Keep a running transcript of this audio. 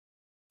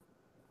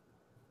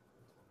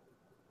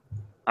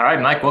All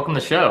right, Mike, welcome to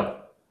the show.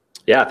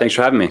 Yeah, thanks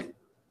for having me.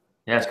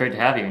 Yeah, it's great to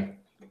have you.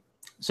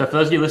 So, for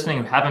those of you listening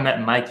who haven't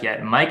met Mike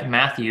yet, Mike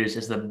Matthews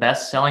is the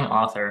best-selling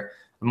author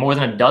of more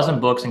than a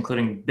dozen books,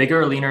 including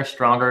Bigger, Leaner,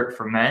 Stronger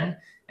for Men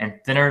and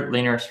Thinner,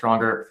 Leaner,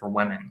 Stronger for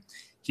Women.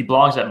 He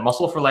blogs at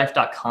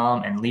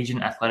muscleforlife.com and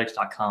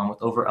legionathletics.com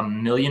with over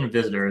 1 million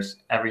visitors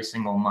every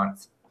single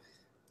month.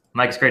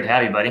 Mike, it's great to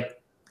have you, buddy.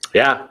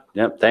 Yeah,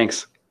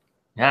 thanks.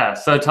 Yeah,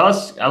 so tell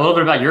us a little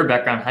bit about your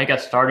background, how you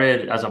got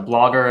started as a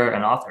blogger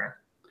and author.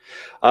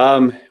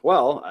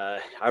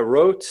 I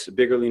wrote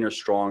Bigger, Leaner,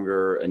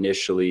 Stronger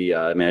initially.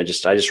 I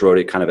just wrote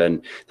it kind of,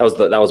 and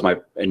that was my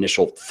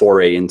initial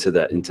foray into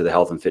the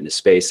health and fitness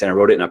space. And I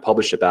wrote it and I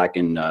published it back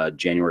in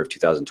January of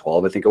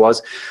 2012, I think it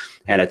was.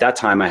 And at that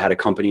time, I had a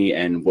company,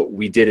 and what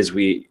we did is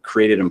we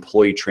created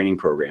employee training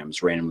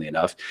programs, randomly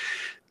enough,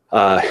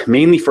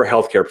 mainly for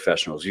healthcare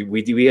professionals.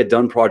 We had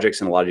done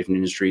projects in a lot of different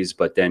industries,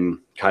 but then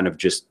kind of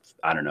just,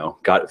 I don't know,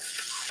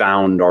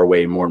 found our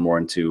way more and more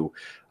into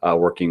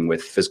working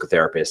with physical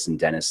therapists and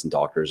dentists and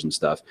doctors and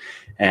stuff.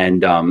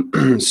 And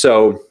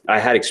so I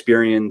had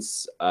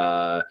experience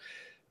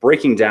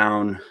breaking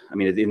down. I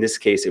mean, in this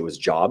case, it was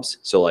jobs.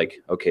 So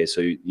like, okay,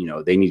 so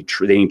they need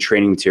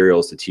training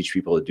materials to teach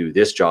people to do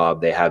this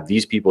job. They have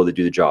these people that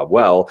do the job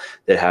well,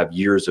 that have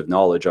years of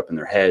knowledge up in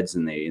their heads,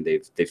 and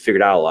they've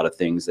figured out a lot of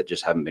things that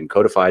just haven't been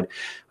codified.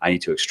 I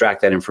need to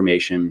extract that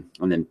information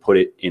and then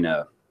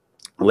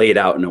lay it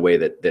out in a way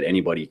that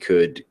anybody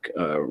could,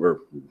 or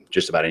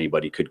just about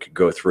anybody could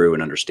go through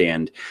and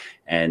understand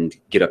and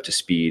get up to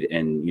speed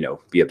and,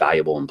 be a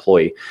valuable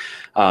employee.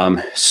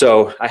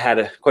 So I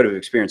had quite a bit of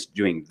experience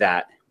doing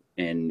that,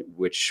 and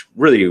which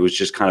really was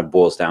just kind of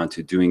boils down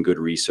to doing good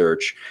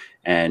research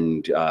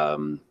and,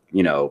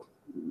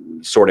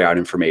 sorting out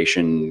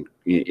information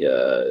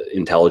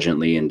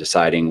intelligently and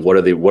deciding what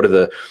are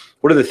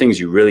the things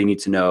you really need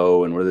to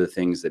know, and what are the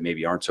things that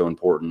maybe aren't so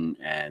important,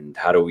 and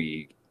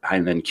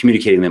and then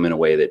communicating them in a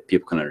way that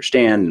people can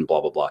understand, and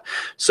blah, blah, blah.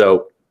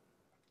 So,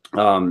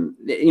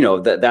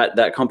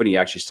 that company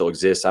actually still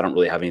exists. I don't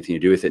really have anything to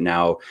do with it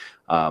now.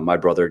 My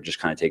brother just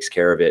kind of takes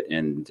care of it.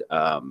 And,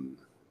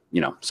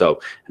 so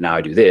now I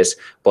do this,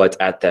 but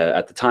at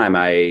the time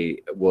I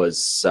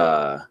was,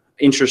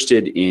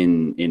 interested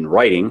in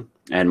writing.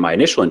 And my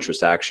initial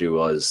interest actually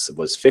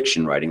was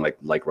fiction writing,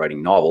 like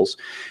writing novels,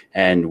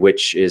 and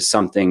which is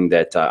something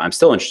that I'm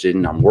still interested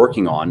in. I'm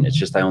working on. It's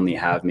just I only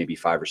have maybe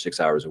 5 or 6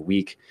 hours a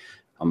week,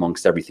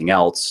 amongst everything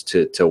else,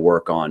 to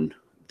work on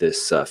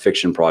this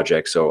fiction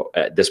project. So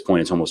at this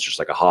point, it's almost just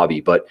like a hobby.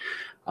 But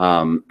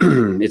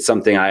it's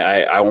something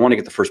I want to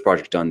get the first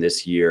project done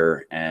this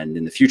year, and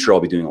in the future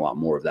I'll be doing a lot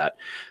more of that.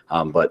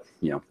 But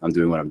I'm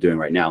doing what I'm doing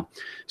right now.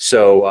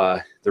 So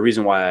the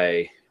reason why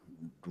I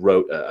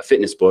wrote a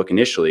fitness book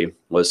initially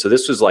was, so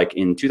this was like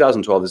in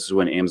 2012. This is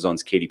when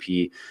Amazon's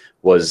KDP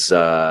was,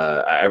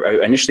 I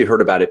initially heard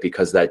about it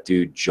because that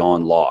dude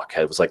John Locke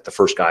was like the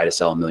first guy to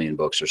sell 1 million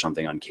books or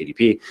something on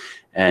KDP.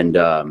 And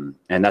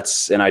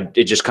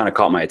it just kind of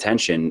caught my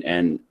attention.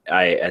 And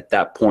I, at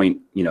that point,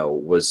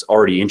 was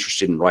already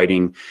interested in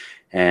writing.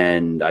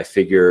 And I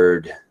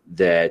figured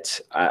that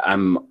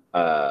I've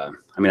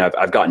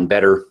gotten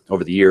better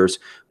over the years,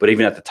 but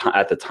even at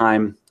the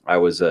time, I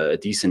was a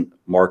decent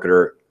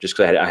marketer, just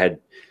because I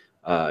had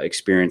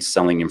experience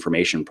selling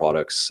information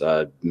products,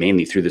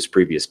 mainly through this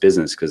previous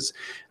business. Because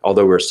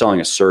although we were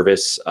selling a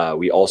service,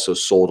 we also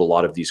sold a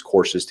lot of these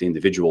courses to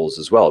individuals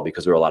as well,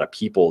 because there were a lot of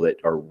people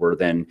that were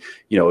then,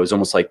 it was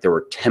almost like there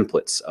were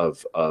templates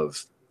of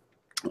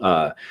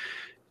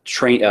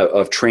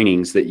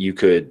trainings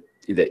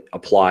that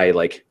apply,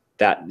 like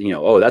that,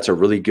 that's a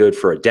really good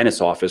for a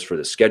dentist office for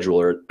the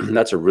scheduler.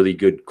 That's a really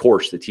good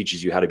course that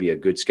teaches you how to be a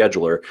good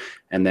scheduler.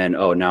 And then,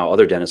 now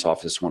other dentist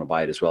offices want to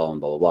buy it as well, and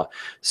blah, blah, blah.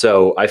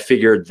 So I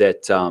figured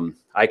that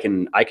I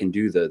can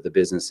do the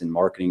business and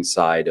marketing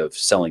side of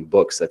selling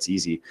books. That's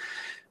easy.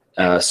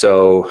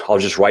 So I'll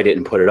just write it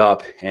and put it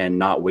up, and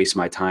not waste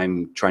my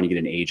time trying to get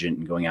an agent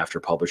and going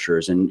after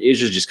publishers. And it's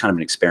just kind of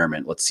an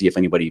experiment. Let's see if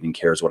anybody even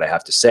cares what I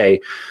have to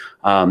say.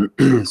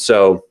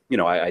 So,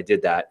 I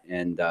did that,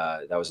 and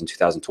that was in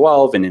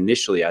 2012. And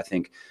initially, I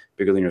think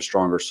Bigger, Leaner,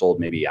 Stronger sold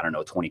maybe, I don't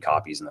know, 20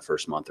 copies in the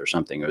first month or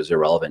something. It was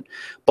irrelevant.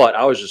 But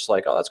I was just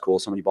like, oh, that's cool.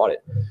 Somebody bought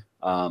it.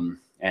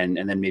 And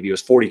then maybe it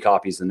was 40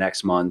 copies the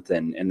next month,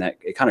 and that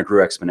it kind of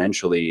grew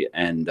exponentially.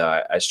 And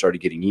I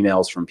started getting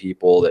emails from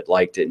people that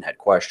liked it and had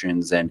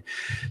questions, and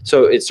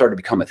so it started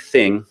to become a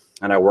thing.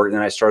 And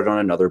I started on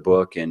another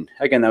book, and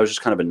again, that was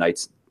just kind of a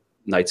nights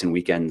and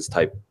weekends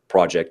type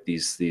project.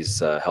 These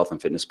health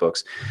and fitness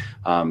books,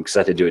 because I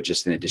had to do it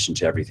just in addition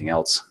to everything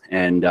else.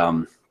 And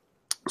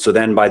so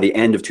then by the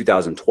end of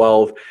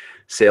 2012.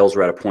 Sales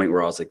were at a point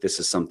where I was like, this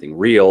is something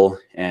real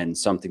and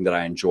something that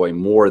I enjoy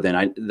more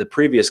than the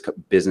previous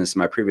business,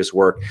 my previous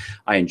work.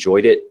 I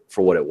enjoyed it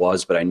for what it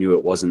was, but I knew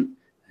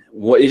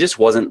it just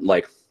wasn't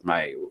like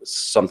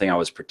something I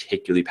was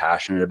particularly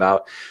passionate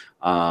about.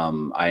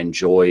 I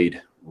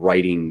enjoyed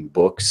writing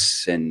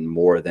books and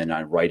more than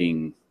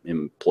writing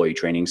employee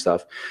training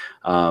stuff.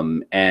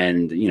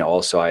 And,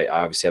 also I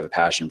obviously have a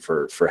passion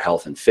for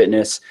health and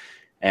fitness.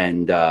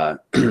 And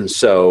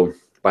so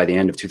by the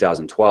end of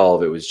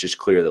 2012, it was just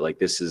clear that like,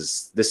 this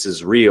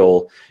is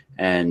real.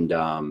 And,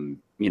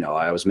 you know,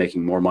 I was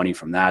making more money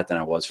from that than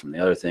I was from the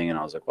other thing. And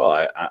I was like,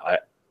 well,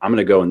 I'm going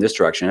to go in this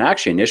direction. And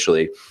actually,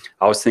 initially,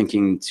 I was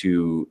thinking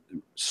to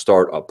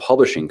start a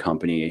publishing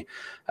company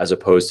as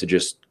opposed to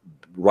just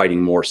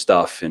writing more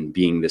stuff and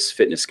being this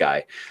fitness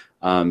guy.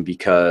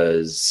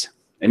 Because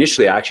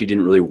initially, I actually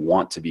didn't really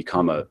want to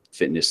become a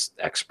fitness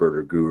expert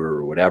or guru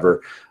or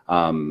whatever.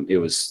 I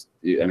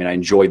mean, I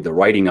enjoyed the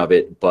writing of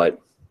it, but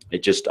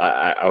it just,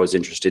 I was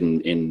interested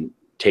in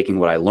taking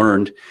what I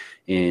learned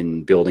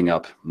in building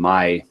up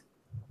my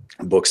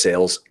book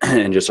sales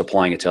and just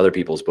applying it to other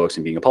people's books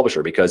and being a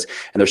publisher, because,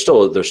 and there's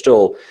still,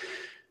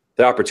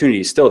 the opportunity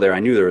is still there. I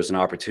knew there was an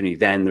opportunity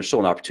then. There's still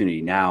an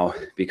opportunity now,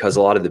 because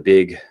a lot of the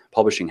big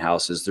publishing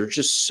houses, they're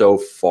just so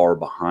far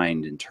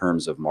behind in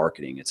terms of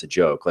marketing. It's a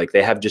joke. Like,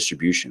 they have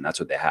distribution. That's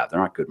what they have. They're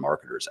not good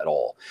marketers at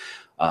all.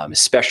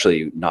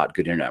 Especially not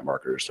good internet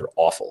marketers. They're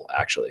awful,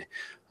 actually.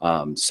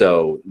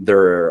 So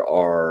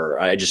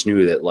I just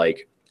knew that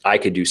like I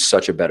could do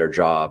such a better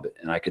job,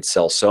 and I could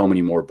sell so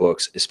many more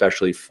books,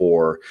 especially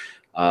for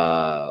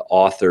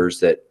authors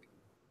that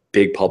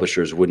big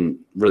publishers wouldn't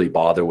really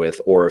bother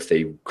with, or if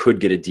they could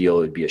get a deal,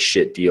 it'd be a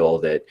shit deal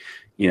that,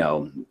 you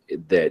know,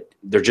 that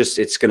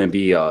it's going to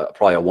be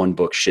probably a one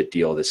book shit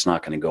deal that's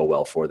not going to go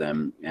well for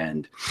them.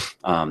 And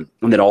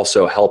then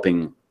also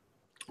helping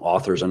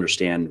authors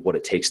understand what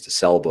it takes to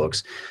sell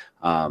books,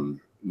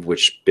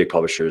 which big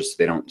publishers,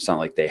 they don't sound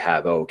like they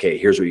have, oh, okay,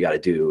 here's what you got to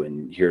do,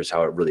 and here's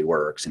how it really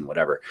works and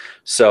whatever.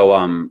 So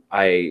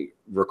I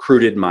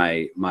recruited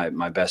my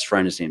best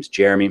friend. His name's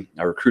Jeremy.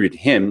 I recruited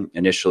him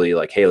initially,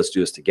 like, hey, let's do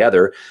this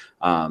together,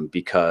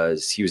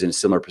 because he was in a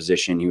similar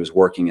position. He was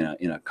working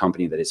in a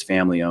company that his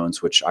family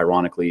owns, which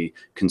ironically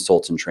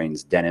consults and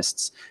trains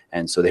dentists.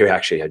 And so they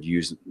actually had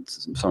used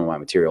some of my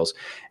materials,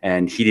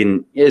 and he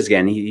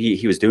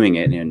was doing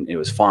it and it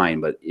was fine,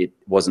 but it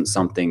wasn't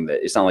something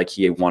that, it's not like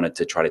he wanted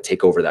to try to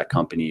take over that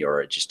company,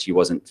 or he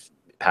wasn't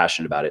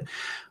passionate about it.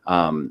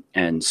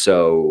 And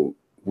so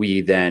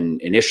we then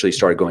initially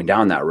started going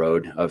down that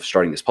road of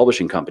starting this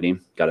publishing company,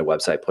 got a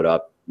website put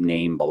up,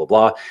 name, blah, blah,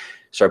 blah,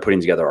 started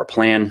putting together our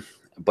plan.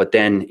 But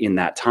then in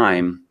that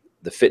time,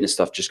 the fitness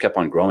stuff just kept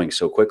on growing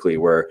so quickly,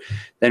 where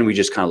then we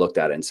just kind of looked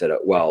at it and said,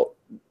 well,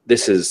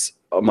 this is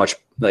a much,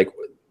 like,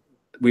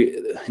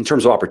 in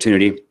terms of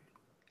opportunity,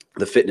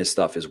 the fitness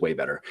stuff is way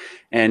better.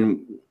 And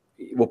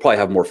we'll probably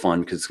have more fun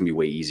because it's gonna be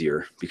way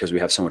easier because we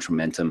have so much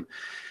momentum.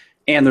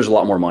 And there's a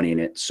lot more money in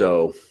it.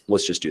 So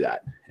let's just do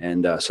that.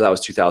 And so that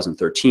was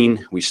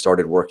 2013. We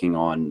started working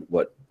on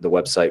the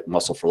website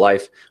Muscle for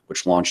Life,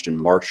 which launched in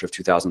March of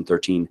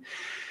 2013.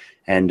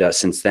 And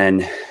since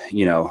then,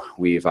 you know,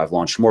 I've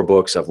launched more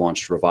books. I've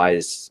launched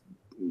revised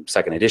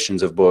second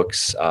editions of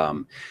books.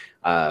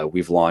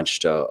 We've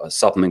launched a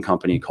supplement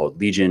company called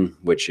Legion,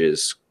 which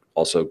is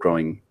also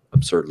growing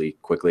absurdly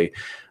quickly.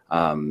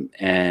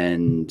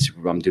 And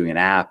I'm doing an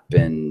app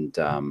and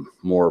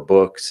more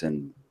books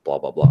and blah,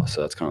 blah, blah.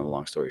 So that's kind of the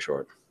long story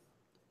short.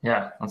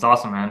 Yeah, that's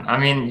awesome, man. I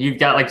mean, you've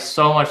got like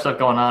so much stuff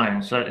going on,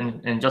 and so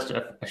in just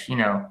you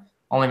know,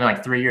 only been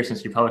like 3 years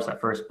since you published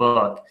that first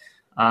book.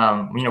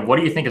 You know, what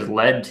do you think has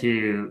led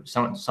to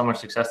so much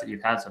success that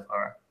you've had so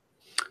far?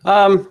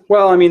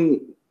 Well, I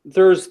mean,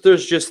 there's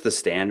just the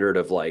standard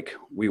of like,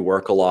 we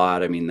work a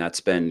lot. I mean, that's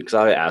been, because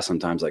I ask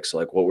sometimes like, so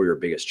like, what were your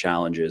biggest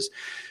challenges?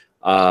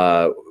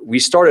 We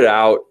started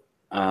out,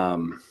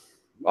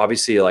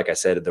 obviously, like I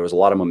said, there was a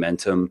lot of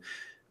momentum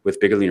with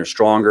Bigger, Leaner,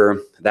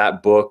 Stronger.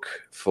 That book,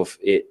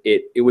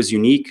 it was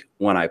unique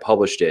when I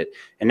published it.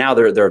 And now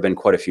there have been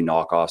quite a few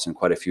knockoffs and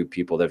quite a few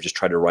people that have just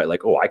tried to write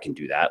like, oh, I can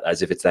do that,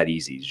 as if it's that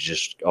easy. It's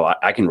just, oh,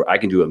 I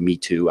can do a Me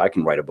Too. I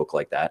can write a book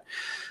like that.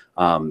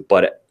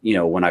 But you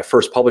know, when I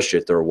first published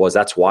it,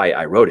 that's why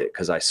I wrote it.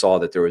 Cause I saw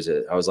that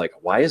I was like,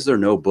 why is there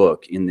no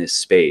book in this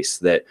space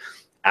that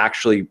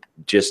actually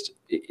just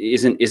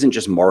isn't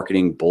just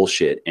marketing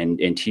bullshit and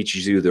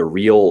teaches you the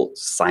real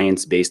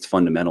science-based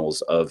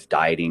fundamentals of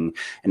dieting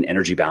and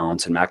energy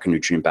balance and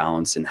macronutrient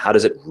balance, and how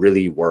does it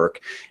really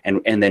work?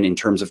 And then in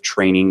terms of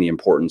training, the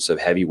importance of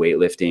heavy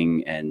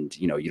weightlifting, and,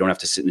 you know, you don't have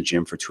to sit in the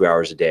gym for 2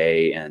 hours a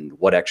day, and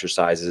what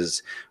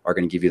exercises are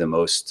going to give you the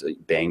most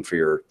bang for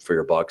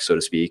your buck, so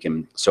to speak,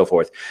 and so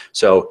forth.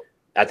 So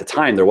at the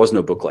time, there was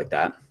no book like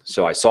that.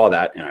 So I saw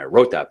that and I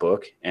wrote that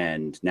book,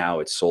 and now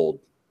it's sold,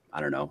 I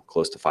don't know,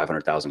 close to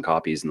 500,000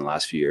 copies in the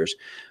last few years.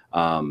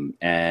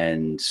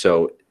 And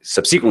so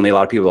subsequently, a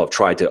lot of people have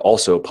tried to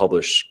also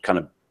publish kind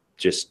of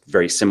just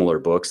very similar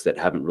books that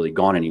haven't really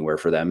gone anywhere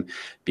for them,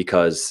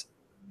 because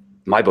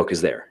my book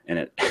is there, and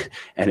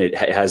it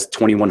has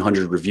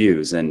 2,100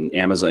 reviews, and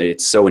Amazon,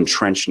 it's so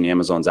entrenched in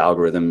Amazon's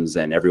algorithms,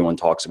 and everyone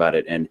talks about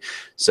it. And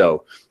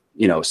so,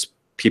 you know,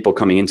 people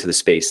coming into the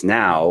space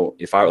now,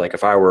 if I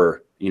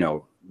were, you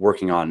know,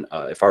 working on,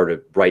 if I were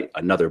to write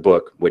another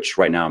book, which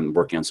right now I'm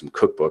working on some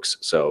cookbooks.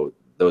 So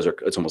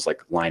it's almost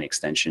like line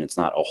extension. It's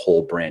not a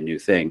whole brand new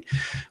thing,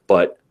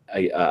 but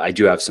I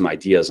do have some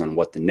ideas on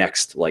what the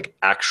next like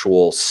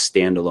actual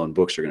standalone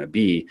books are going to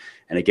be.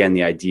 And again,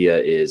 the idea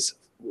is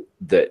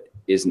that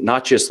is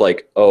not just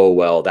like, oh,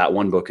 well, that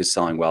one book is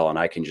selling well and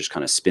I can just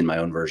kind of spin my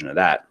own version of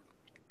that.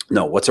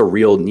 No, what's a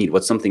real need?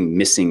 What's something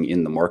missing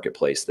in the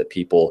marketplace that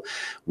people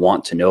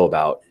want to know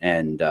about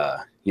and,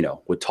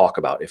 would talk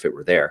about if it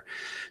were there?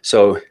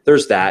 So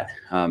there's that.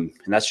 And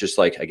that's just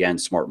like, again,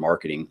 smart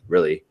marketing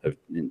really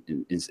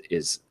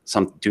is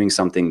doing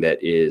something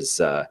that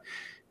is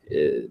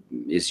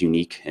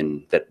unique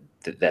and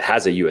that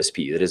has a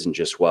USP that isn't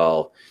just,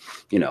 well,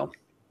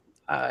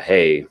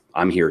 hey,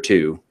 I'm here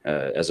too,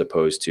 as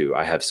opposed to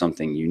I have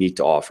something unique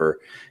to offer.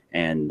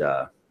 And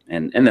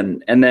then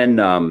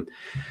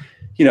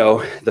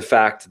the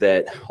fact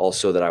that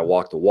also that I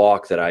walk the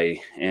walk, that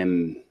I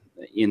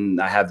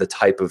have the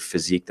type of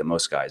physique that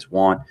most guys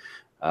want.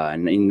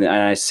 And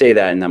I say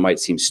that, and that might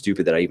seem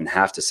stupid that I even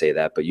have to say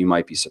that, but you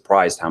might be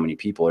surprised how many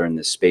people are in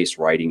this space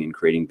writing and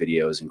creating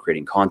videos and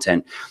creating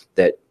content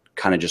that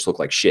kind of just look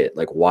like shit.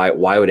 Like, why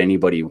would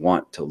anybody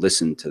want to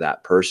listen to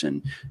that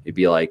person? It'd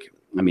be like,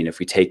 I mean, if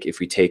we take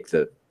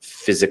the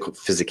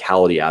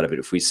physicality out of it,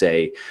 if we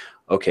say,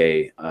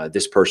 okay,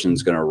 this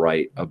person's going to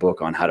write a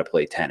book on how to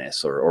play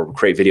tennis or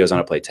create videos on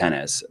how to play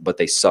tennis, but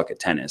they suck at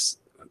tennis,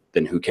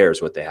 then who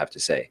cares what they have to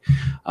say?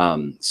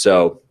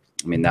 So,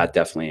 I mean, that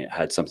definitely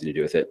had something to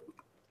do with it.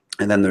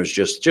 And then there's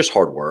just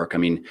hard work. I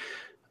mean,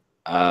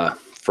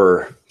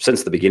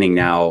 since the beginning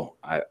now,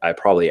 I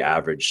probably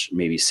average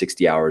maybe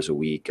 60 hours a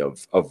week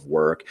of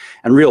work,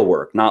 and real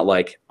work, not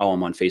like, oh,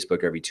 I'm on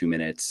Facebook every 2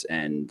 minutes.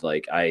 And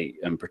like,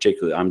 I'm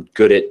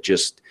good at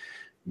just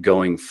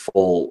going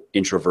full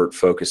introvert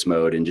focus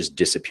mode and just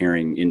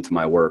disappearing into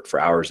my work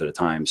for hours at a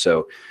time.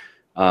 So,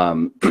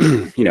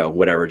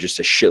 whatever, just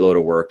a shitload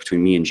of work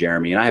between me and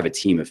Jeremy. And I have a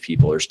team of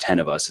people. There's 10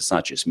 of us. It's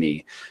not just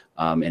me.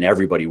 And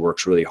everybody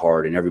works really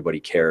hard and everybody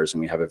cares. And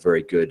we have a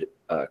very good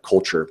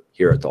culture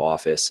here at the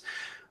office.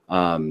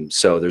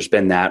 So there's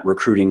been that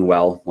recruiting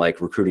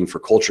for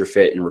culture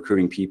fit and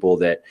recruiting people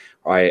that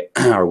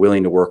are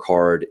willing to work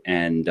hard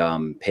and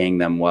paying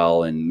them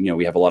well. And,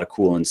 we have a lot of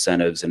cool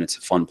incentives and it's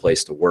a fun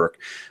place to work.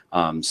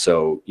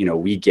 So,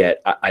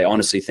 I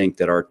honestly think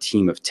that our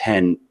team of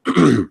 10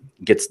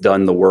 gets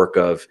done the work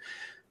of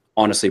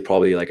honestly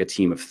probably like a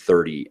team of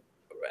 30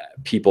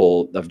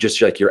 people, of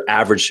just like your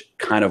average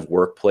kind of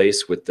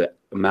workplace with the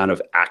amount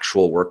of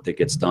actual work that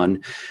gets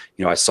done.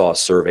 I saw a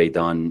survey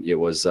done. It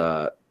was,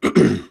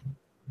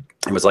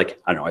 it was like,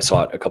 I don't know, I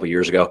saw it a couple of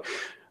years ago.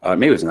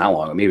 Maybe it wasn't that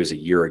long ago. Maybe it was a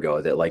year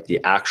ago, that like the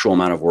actual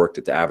amount of work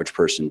that the average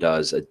person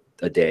does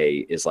a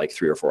day is like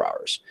 3 or 4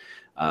 hours.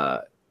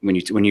 When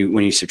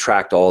you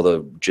subtract all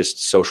the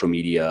just social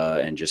media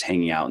and just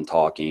hanging out and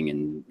talking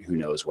and who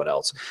knows what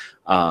else.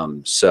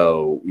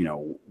 So,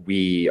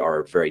 we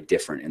are very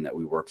different in that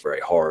we work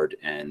very hard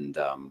and,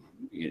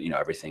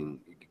 everything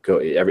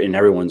and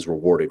everyone's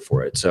rewarded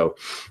for it. So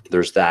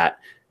there's that.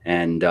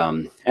 And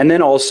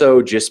then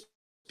also just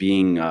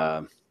being,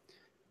 I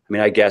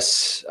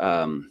guess,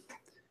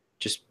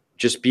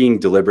 just being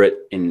deliberate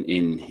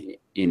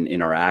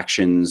in our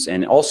actions,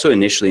 and also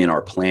initially in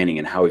our planning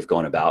and how we've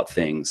gone about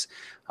things,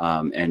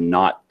 and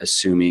not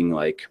assuming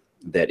like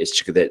that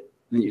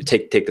you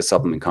take the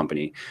supplement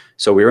company.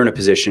 So we were in a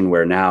position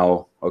where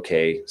now,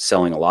 okay,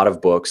 selling a lot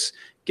of books,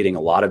 getting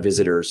a lot of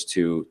visitors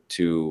to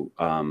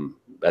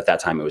at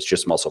that time it was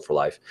just Muscle for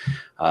Life.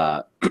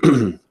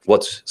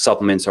 What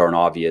supplements are an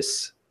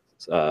obvious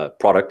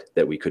product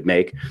that we could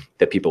make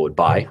that people would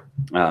buy.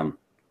 And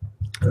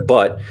a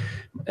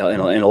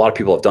lot of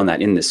people have done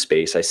that in this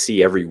space. I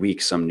see every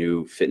week some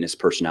new fitness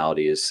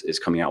personality is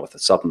coming out with a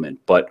supplement.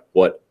 But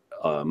what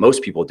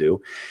most people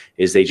do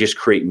is they just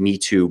create Me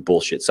Too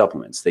bullshit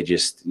supplements. They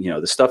just,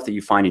 the stuff that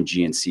you find in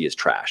GNC is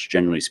trash,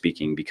 generally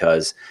speaking,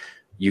 because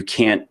you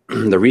can't,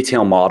 the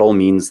retail model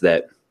means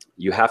that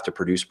you have to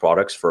produce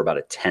products for about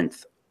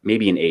 1/10,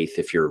 maybe 1/8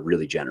 if you're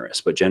really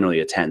generous, but generally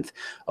 1/10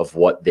 of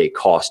what they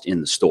cost in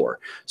the store.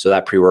 So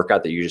that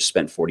pre-workout that you just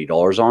spent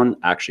 $40 on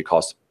actually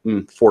costs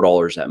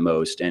 $4 at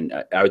most. And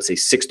I would say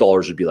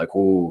 $6 would be like,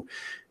 ooh,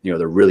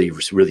 they're really,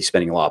 really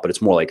spending a lot, but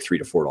it's more like $3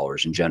 to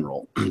 $4 in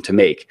general to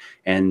make.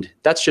 And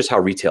that's just how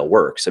retail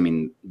works. I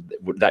mean,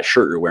 that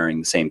shirt you're wearing,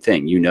 the same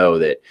thing,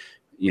 that,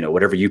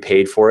 whatever you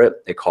paid for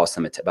it, it cost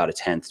them about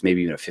 1/10,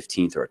 maybe even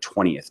 1/15 or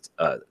 1/20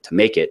 to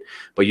make it,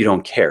 but you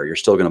don't care. You're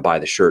still going to buy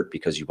the shirt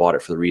because you bought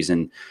it for the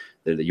reason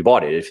that you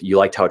bought it. If you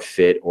liked how it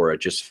fit or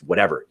just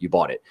whatever, you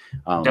bought it.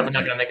 Definitely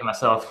not going to make it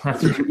myself.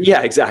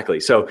 Yeah, exactly.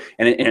 So,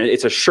 and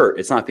it's a shirt.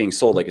 It's not being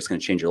sold like it's going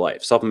to change your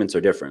life. Supplements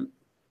are different.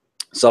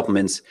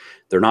 Supplements,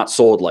 they're not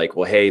sold like,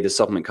 well, hey, this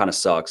supplement kind of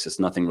sucks. It's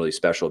nothing really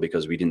special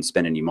because we didn't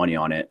spend any money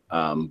on it.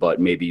 But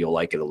maybe you'll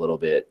like it a little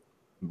bit.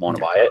 Want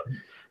to buy it?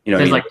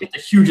 Like get the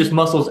hugest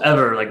muscles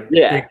ever, like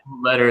big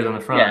letters on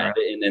the front. Yeah,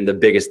 and the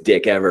biggest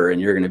dick ever,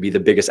 and you're going to be the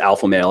biggest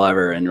alpha male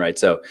ever. And right.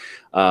 So,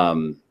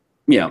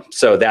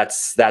 so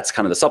that's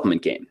kind of the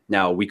supplement game.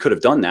 Now we could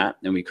have done that,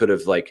 and we could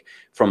have like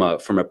from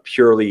a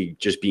purely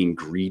just being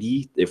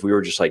greedy. If we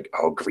were just like,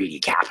 oh, greedy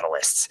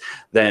capitalists,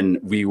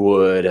 then we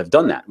would have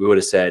done that. We would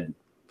have said,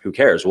 who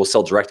cares? We'll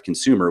sell direct to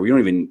consumer. We don't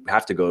even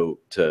have to go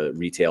to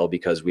retail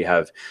because we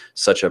have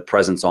such a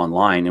presence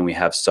online and we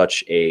have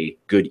such a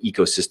good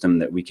ecosystem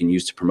that we can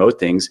use to promote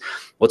things.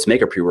 Let's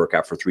make a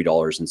pre-workout for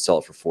 $3 and sell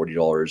it for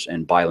 $40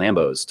 and buy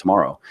Lambos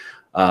tomorrow.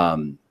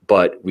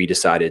 But we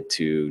decided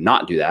to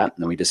not do that.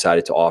 And we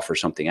decided to offer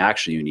something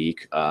actually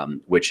unique,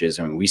 which is,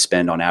 I mean, we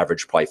spend on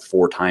average probably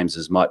 4 times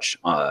as much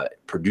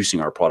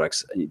producing our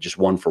products, just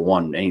one for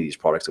one, any of these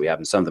products that we have.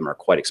 And some of them are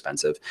quite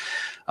expensive.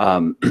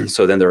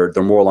 So then they're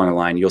more along the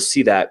line. You'll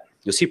see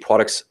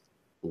products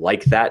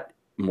like that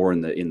more in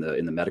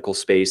the medical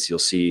space. You'll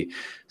see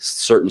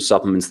certain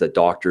supplements that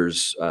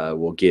doctors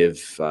will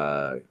give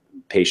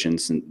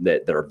patients and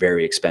that are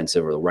very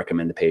expensive, or they'll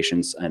recommend to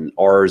patients, and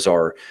ours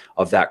are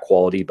of that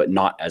quality but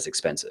not as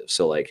expensive.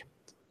 So like,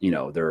 you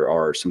know, there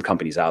are some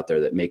companies out there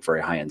that make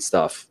very high-end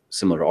stuff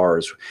similar to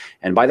ours,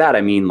 and by that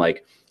I mean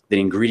like the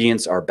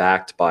ingredients are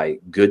backed by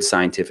good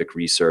scientific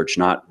research,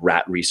 not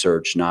rat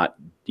research, not,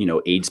 you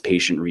know, AIDS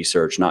patient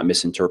research, not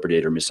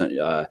misinterpreted or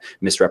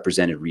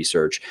misrepresented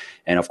research.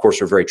 And of course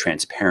we're very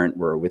transparent.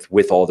 We're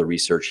with all the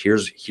research.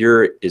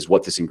 Here is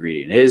what this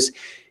ingredient is.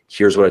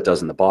 Here's what it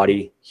does in the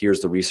body. Here's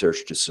the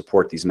research to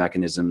support these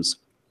mechanisms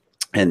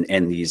and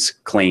these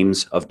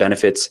claims of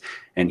benefits.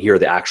 And here are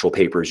the actual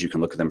papers. You can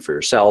look at them for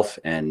yourself.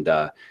 And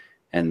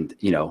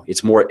you know,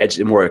 it's more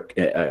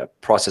a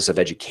process of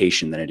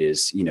education than it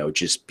is, you know,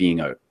 just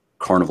being a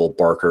carnival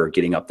barker,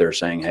 getting up there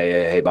saying,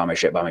 hey, buy my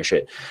shit, buy my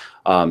shit.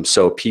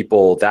 So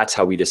people, that's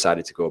how we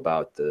decided to go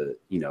about the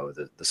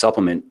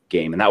supplement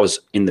game. And that was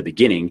in the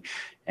beginning.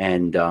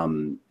 And,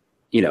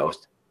 you know,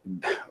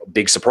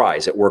 big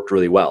surprise, it worked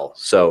really well.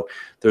 So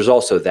there's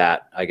also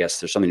that, I guess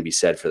there's something to be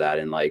said for that.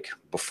 And like,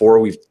 before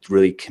we've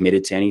really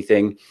committed to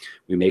anything,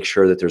 we make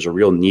sure that there's a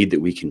real need that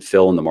we can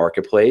fill in the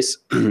marketplace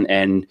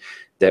and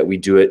that we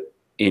do it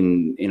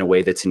in a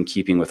way that's in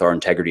keeping with our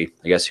integrity,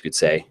 I guess you could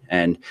say.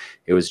 And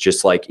it was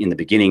just like in the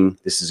beginning,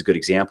 this is a good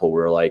example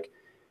where like,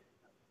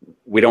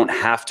 we don't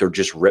have to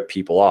just rip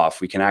people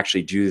off. We can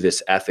actually do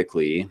this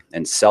ethically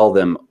and sell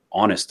them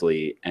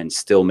honestly and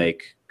still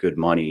make good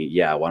money.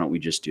 Yeah, why don't we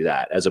just do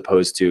that? As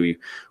opposed to,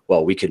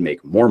 well, we could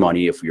make more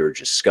money if we were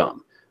just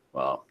scum.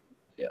 Well,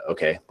 yeah,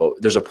 okay,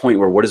 but there's a point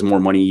where what does more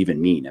money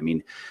even mean? I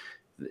mean,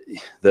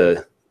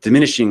 the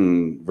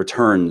diminishing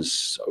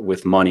returns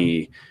with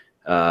money,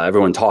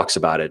 everyone talks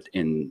about it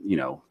in, you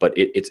know, but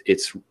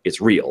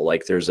it's real.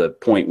 Like there's a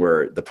point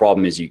where the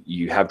problem is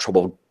you have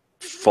trouble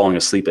falling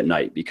asleep at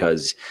night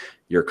because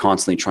you're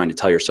constantly trying to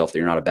tell yourself that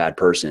you're not a bad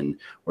person,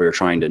 or you're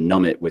trying to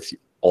numb it with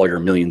all your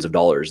millions of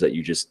dollars that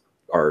you just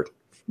are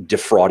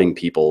defrauding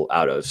people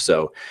out of.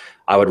 So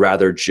I would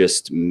rather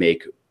just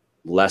make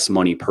less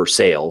money per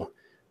sale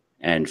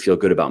and feel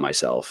good about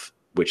myself,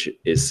 which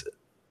is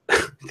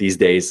these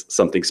days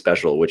something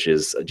special, which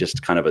is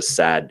just kind of a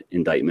sad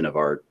indictment of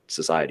our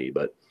society.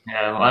 But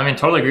yeah, well, I mean,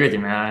 totally agree with you,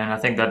 man. And I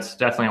think that's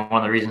definitely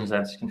one of the reasons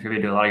that's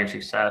contributed to a lot of your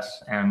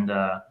success. And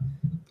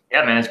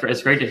yeah, man,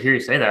 it's great to hear you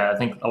say that. I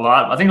think a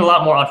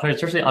lot more entrepreneurs,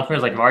 especially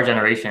entrepreneurs like of our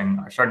generation,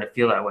 are starting to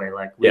feel that way.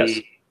 Like yes.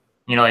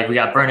 You know, like we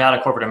got burned out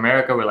of corporate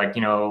America. We're like,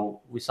 you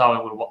know, we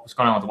saw what's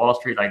going on with Wall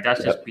Street. Like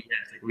that's just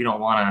BS. Like we don't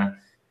want to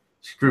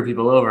screw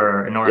people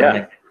over in order to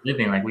make a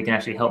living. Like we can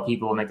actually help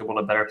people make the world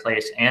a better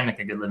place and make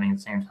a good living at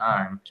the same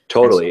time.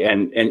 Totally.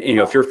 And you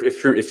know, if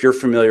you're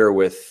familiar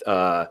with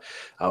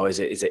is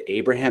it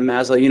Abraham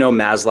Maslow? You know,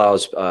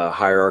 Maslow's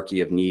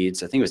hierarchy of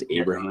needs. I think it was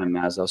Abraham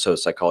Maslow, so a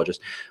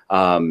psychologist.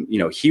 You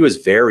know, he was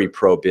very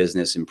pro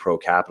business and pro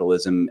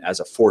capitalism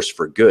as a force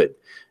for good.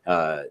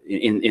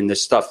 In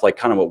this stuff, like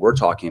kind of what we're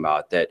talking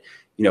about, that,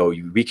 you know,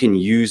 we can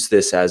use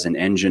this as an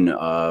engine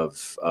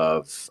of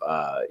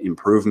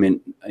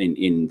improvement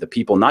in the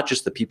people, not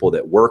just the people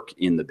that work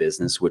in the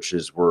business, which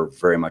is we're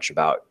very much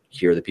about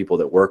here, the people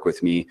that work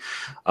with me,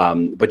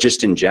 but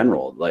just in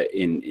general, like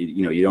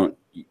you know,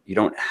 you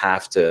don't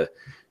have to.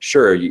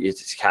 Sure, you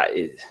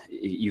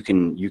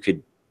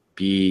could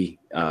be.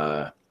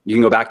 You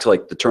can go back to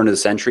like the turn of the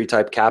century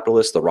type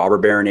capitalists, the robber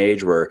baron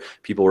age, where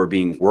people were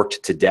being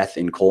worked to death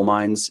in coal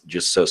mines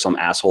just so some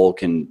asshole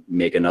can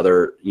make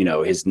another, you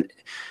know, his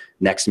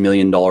next $1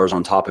 million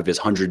on top of his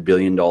 $100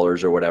 billion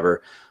or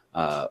whatever.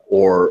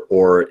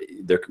 Or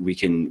we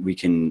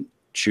can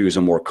choose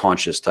a more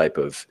conscious type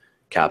of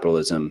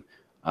capitalism.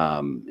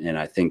 And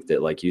I think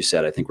that, like you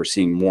said, I think we're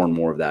seeing more and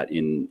more of that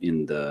in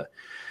the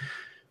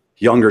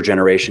younger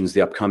generations, the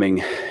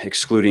upcoming,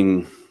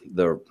 excluding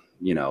the,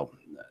 you know,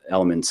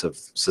 elements of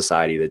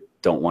society that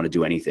don't want to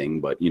do anything,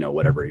 but, you know,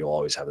 whatever, you'll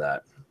always have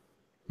that.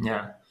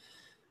 Yeah,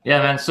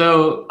 man.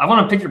 So I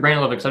want to pick your brain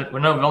a little bit, because we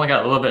know we've only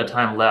got a little bit of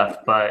time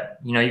left, but,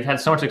 you know, you've had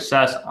so much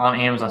success on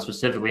Amazon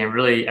specifically. And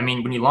really, I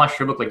mean, when you launched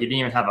your book, like you didn't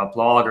even have a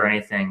blog or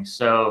anything.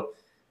 So,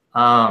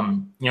 you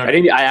know,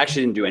 I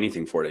actually didn't do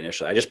anything for it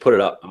initially. I just put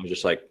it up. I was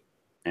just like,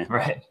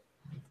 right.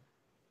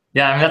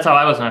 Yeah. I mean, that's how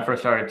I was when I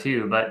first started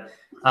too. But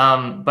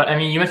I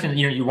mean, you mentioned,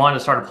 you know, you wanted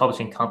to start a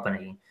publishing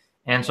company.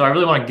 And so I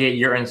really want to get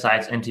your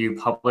insights into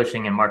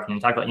publishing and marketing.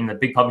 You talk about, the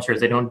big publishers,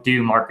 they don't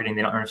do marketing.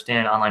 They don't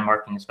understand online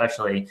marketing,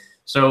 especially.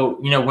 So,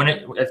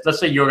 if let's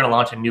say you're going to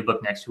launch a new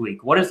book next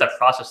week, what is the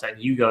process that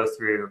you go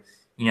through,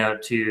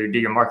 to do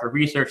your market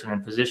research and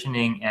then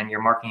positioning and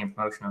your marketing and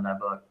promotion of that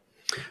book?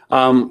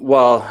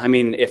 Well, I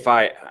mean,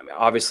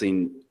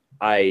 obviously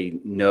I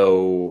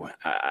know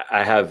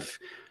I have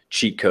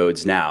cheat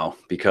codes now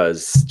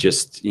because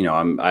just,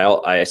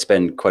 I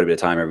spend quite a bit of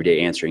time every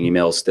day answering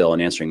emails still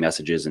and answering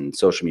messages and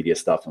social media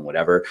stuff and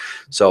whatever.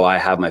 So I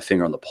have my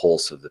finger on the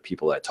pulse of the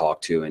people that I talk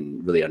to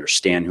and really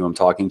understand who I'm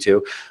talking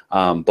to.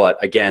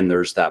 But again,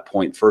 there's that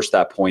point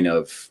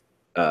of,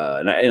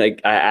 and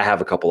I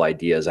have a couple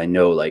ideas. I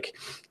know, like,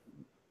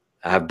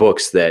 I have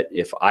books that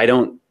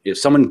if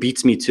someone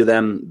beats me to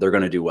them, they're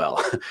going to do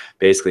well,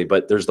 basically.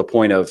 But there's the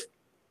point of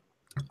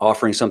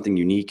offering something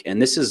unique. And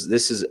this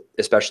is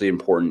especially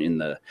important in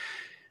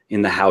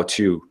the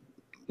how-to,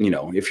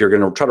 if you're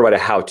going to try to write a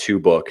how-to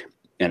book,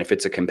 and if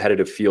it's a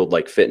competitive field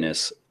like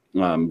fitness,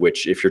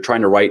 which if you're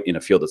trying to write in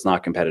a field that's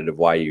not competitive,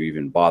 why are you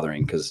even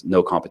bothering? Because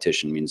no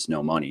competition means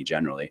no money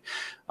generally.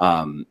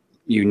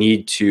 You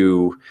need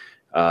to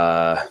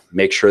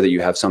make sure that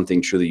you have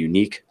something truly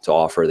unique to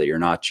offer, that you're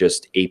not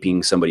just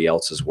aping somebody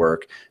else's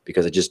work,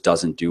 because it just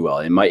doesn't do well.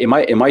 It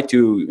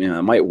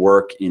might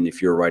work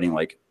if you're writing,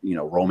 like,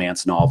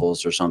 romance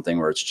novels or something,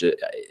 where it's just,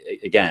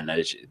 again,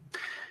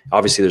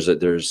 obviously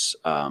there's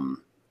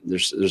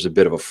a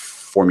bit of a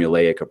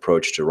formulaic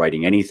approach to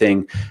writing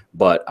anything,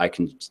 but I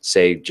can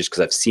say, just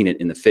because I've seen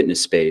it in the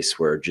fitness space,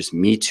 where just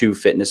Me Too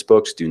fitness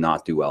books do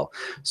not do well.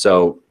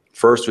 So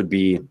first would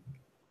be,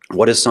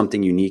 what is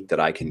something unique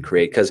that I can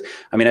create? Because,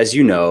 I mean, as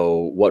you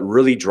know, what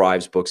really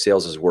drives book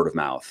sales is word of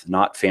mouth,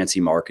 not fancy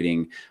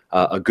marketing.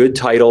 A good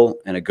title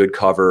and a good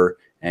cover,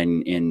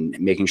 and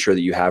making sure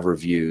that you have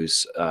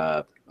reviews,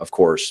 of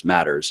course,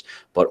 matters.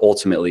 But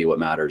ultimately, what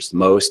matters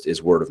most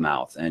is word of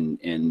mouth,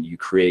 and you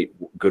create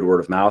good word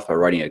of mouth by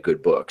writing a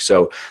good book.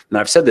 So, and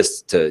I've said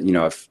this to,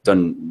 I've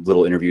done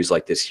little interviews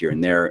like this here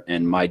and there,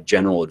 and my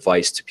general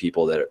advice to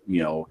people that,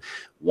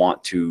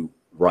 want to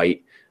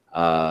write,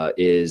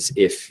 is,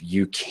 if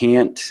you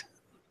can't,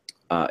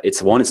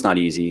 it's not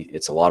easy.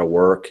 It's a lot of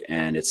work,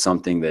 and it's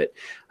something that,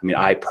 I mean,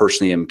 I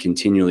personally am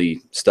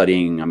continually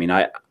studying. I mean,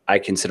 I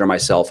consider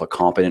myself a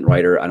competent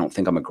writer. I don't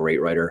think I'm a great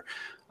writer.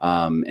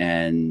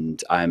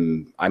 And I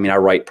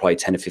write probably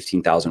 10 to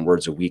 15,000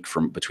 words a week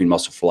between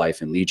Muscle for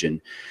Life and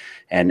Legion.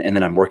 And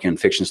then I'm working on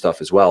fiction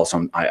stuff as well.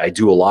 So I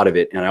do a lot of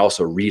it. And I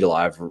also read a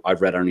lot.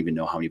 I've read, I don't even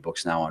know how many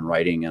books now on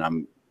writing, and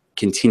I'm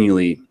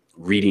continually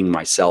reading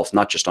myself,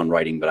 not just on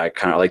writing, but I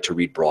like to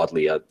read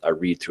broadly. I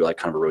read through, like,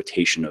 kind of a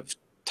rotation of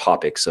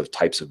topics, of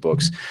types of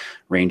books,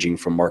 ranging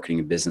from marketing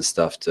and business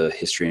stuff to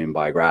history and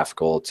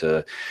biographical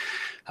to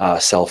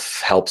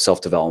self-help,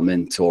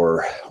 self-development,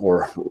 or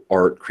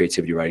art,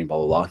 creativity, writing,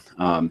 blah, blah,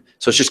 blah.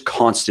 So it's just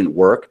constant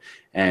work,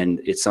 and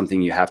it's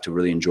something you have to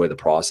really enjoy the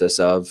process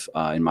of,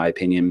 in my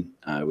opinion,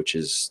 which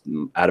is,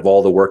 out of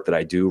all the work that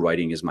I do,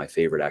 writing is my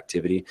favorite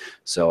activity.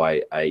 So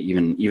I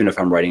even if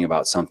I'm writing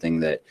about something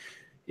that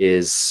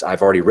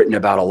I've already written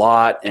about a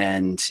lot,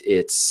 and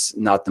it's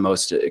not the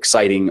most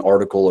exciting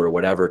article or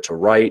whatever to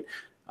write,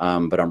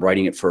 but I'm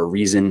writing it for a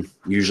reason.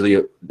 Usually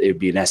it would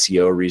be an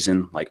SEO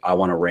reason. Like, I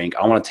want to rank,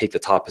 I want to take the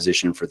top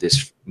position for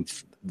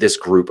this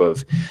group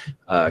of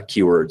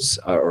keywords,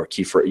 or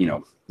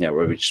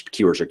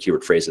keywords or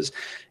keyword phrases.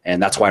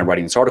 And that's why I'm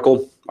writing this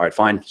article. All right,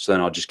 fine. So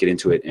then I'll just get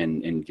into it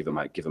and give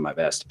it my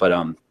best.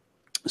 But,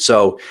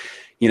 so,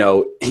 you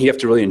have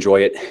to really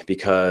enjoy it,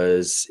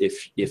 because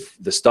if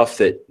the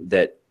stuff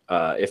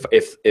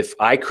if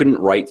I couldn't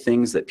write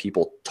things that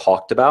people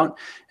talked about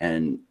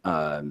and,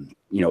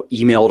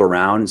 emailed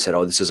around and said,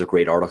 oh, this is a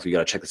great article, you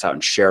got to check this out,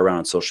 and share around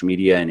on social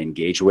media and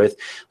engage with,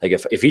 like,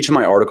 if each of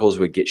my articles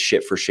would get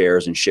shit for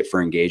shares and shit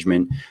for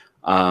engagement,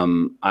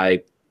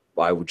 I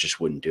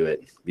wouldn't do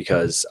it,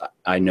 because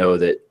I know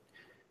that,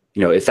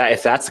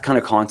 if that's the kind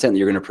of content that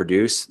you're going to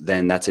produce,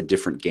 then that's a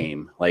different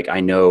game. Like,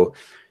 I know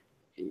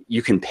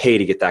you can pay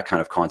to get that kind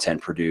of content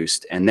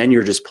produced, and then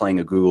you're just playing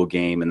a Google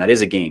game, and that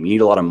is a game. You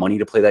need a lot of money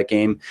to play that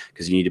game,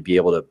 because you need to be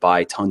able to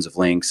buy tons of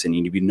links, and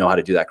you need to know how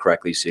to do that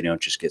correctly, so you don't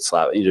just get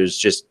slapped.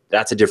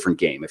 That's a different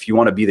game. If you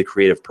want to be the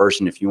creative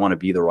person, if you want to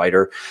be the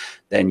writer,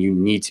 then you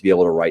need to be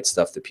able to write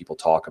stuff that people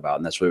talk about,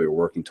 and that's what we're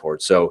working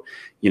towards. So,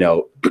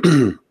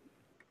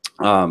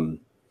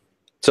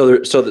 So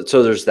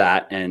there's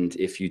that. And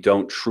if you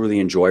don't truly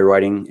enjoy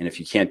writing, and if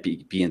you can't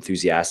be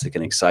enthusiastic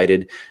and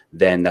excited,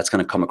 then that's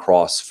going to come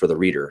across for the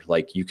reader.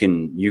 Like, you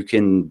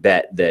can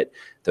bet that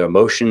the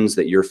emotions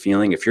that you're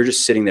feeling, if you're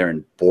just sitting there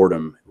in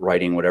boredom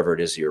writing whatever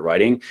it is that you're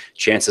writing,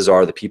 chances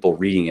are the people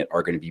reading it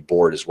are going to be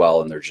bored as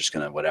well, and they're just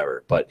going to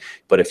whatever. But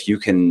if you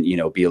can,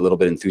 be a little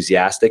bit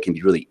enthusiastic and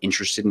be really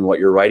interested in what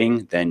you're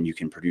writing, then you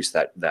can produce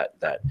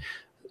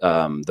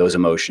those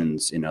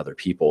emotions in other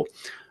people.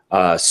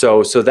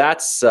 So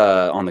that's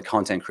on the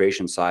content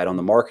creation side. On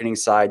the marketing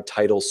side,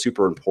 title,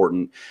 super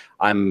important.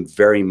 I'm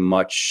very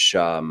much,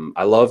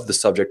 I love the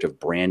subject of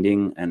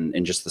branding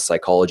and just the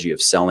psychology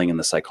of selling and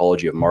the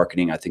psychology of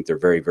marketing. I think they're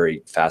very,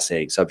 very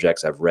fascinating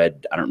subjects. I've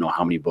read, I don't know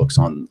how many books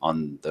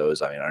on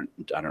those. I mean,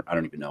 I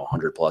don't even know,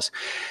 100 plus.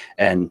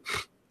 And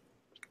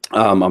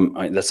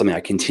that's something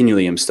I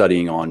continually am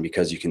studying on,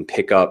 because you can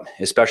pick up,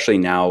 especially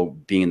now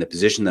being in the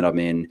position that I'm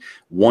in,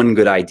 one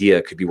good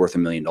idea could be worth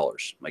 $1 million.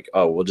 Like,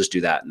 oh, we'll just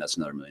do that, and that's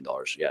another $1 million.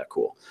 Yeah,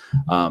 cool.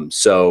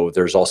 So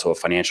there's also a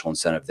financial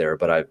incentive there.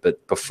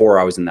 But before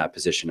I was in that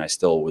position, I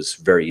still was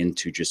very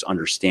into just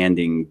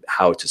understanding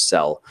how to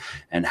sell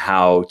and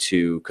how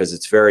to,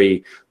 because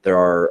there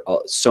are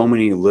so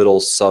many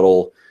little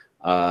subtle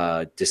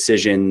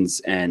decisions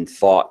and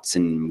thoughts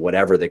and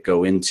whatever that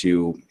go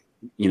into,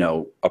 you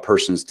know, a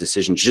person's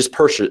decision to just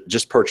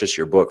purchase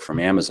your book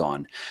from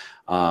Amazon,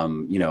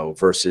 you know,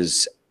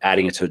 versus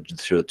adding it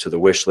to the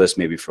wish list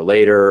maybe for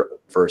later,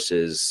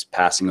 versus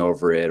passing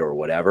over it or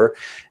whatever.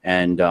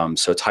 And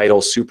so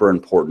title's super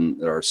important.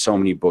 There are so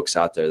many books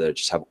out there that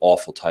just have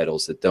awful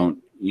titles that don't,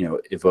 you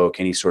know, evoke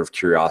any sort of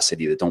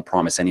curiosity, that don't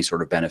promise any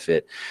sort of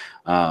benefit,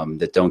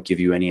 that don't give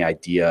you any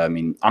idea. I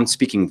mean, I'm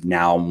speaking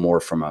now more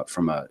from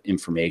a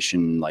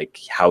information, like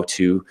how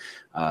to,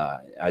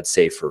 I'd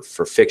say for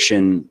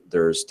fiction,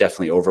 there's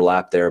definitely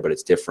overlap there, but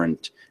it's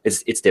different.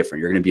 It's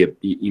different. You're going to be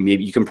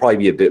you can probably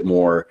be a bit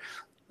more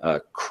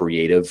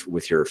creative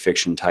with your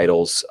fiction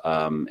titles,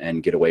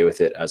 and get away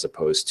with it, as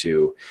opposed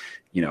to,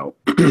 you know,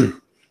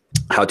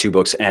 how-to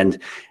books. And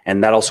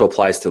that also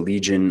applies to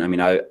Legion. I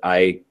mean,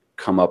 I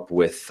come up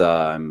with,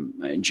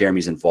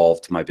 Jeremy's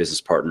involved, my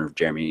business partner,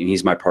 Jeremy, and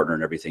he's my partner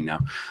in everything now.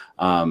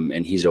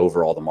 And he's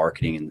over all the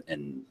marketing,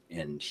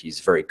 and he's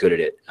very good at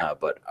it.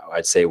 But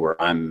I'd say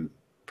where I'm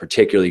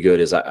particularly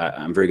good is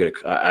I'm very good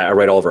at, I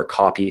write all of our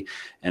copy.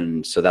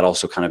 And so that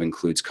also kind of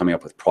includes coming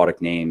up with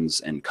product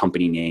names and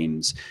company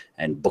names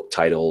and book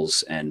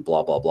titles and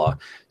blah, blah, blah.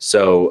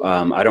 So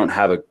I don't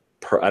have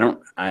I don't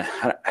know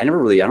if I ever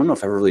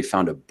really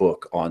found a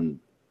book on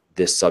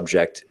this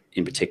subject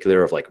in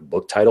particular of like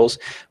book titles,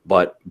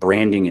 but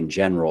branding in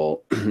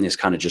general is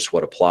kind of just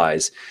what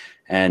applies.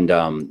 And,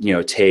 you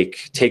know,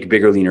 take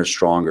bigger, leaner,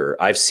 stronger.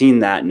 I've seen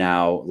that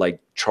now,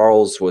 like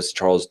Charles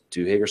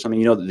Duhigg or something,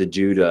 you know, the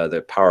dude,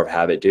 the Power of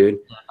Habit dude.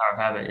 Yeah, Power of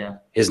Habit, yeah.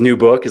 His new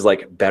book is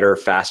like Better,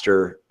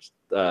 Faster,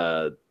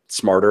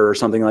 Smarter or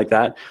something like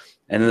that.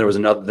 And then there was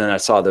another, then I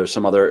saw there's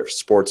some other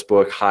sports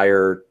book,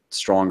 Higher,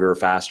 Stronger,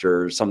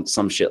 Faster,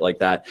 some shit like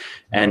that.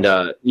 And,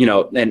 you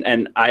know,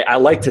 and I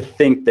like to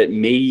think that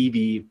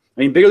maybe,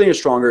 I mean, bigger, leaner,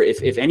 stronger,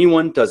 if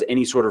anyone does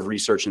any sort of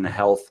research in the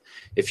health,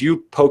 if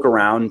you poke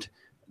around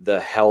the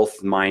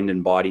health, mind,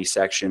 and body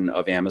section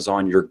of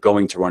Amazon, you're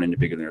going to run into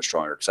bigger, leaner,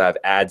 stronger, because I have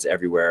ads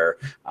everywhere.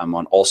 I'm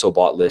on also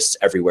bought lists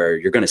everywhere.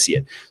 You're going to see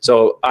it.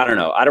 So I don't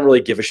know. I don't really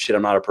give a shit.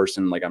 I'm not a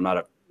person, like I'm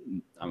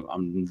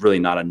really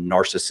not a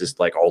narcissist,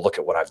 like, oh, look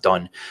at what I've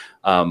done.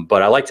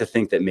 But I like to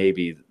think that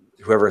maybe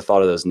whoever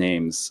thought of those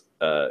names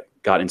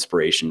got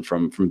inspiration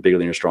from bigger,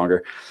 leaner,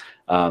 stronger.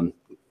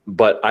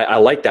 But I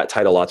like that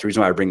title a lot. The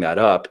reason why I bring that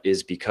up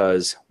is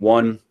because,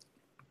 one,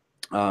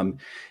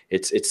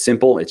 it's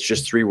simple. It's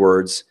just 3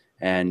 words,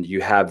 and you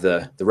have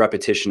the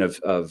repetition of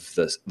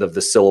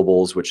the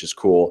syllables, which is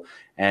cool.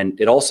 And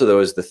it also, though,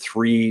 is the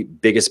 3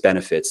 biggest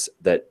benefits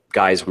that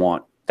guys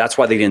want. That's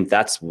why they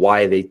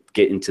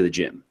get into the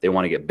gym. They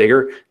want to get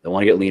bigger, they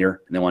want to get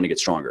leaner, and they want to get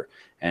stronger.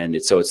 And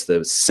so it's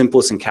the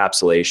simplest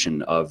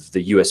encapsulation of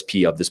the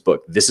USP of this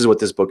book. This is what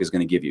this book is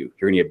going to give you.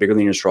 You're going to get bigger,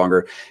 leaner,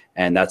 stronger.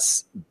 And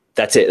that's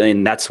it.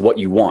 And that's what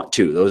you want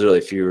too. Those are,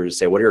 if you were to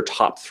say, what are your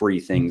top 3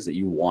 things that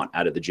you want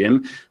out of the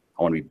gym?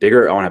 I want to be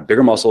bigger. I want to have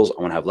bigger muscles.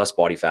 I want to have less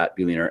body fat,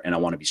 be leaner, and I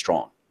want to be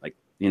strong. Like,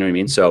 you know what I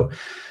mean? So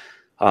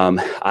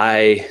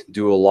I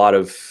do a lot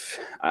of,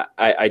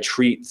 I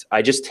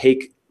just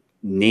take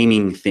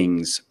naming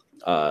things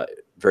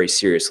very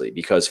seriously,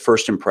 because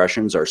first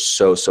impressions are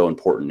so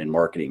important in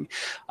marketing.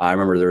 I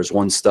remember there was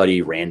one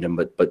study, random,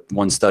 but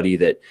one study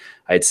that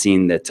I had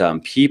seen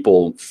that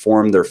people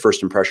formed their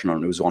first impression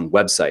on, it was on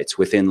websites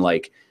within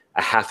like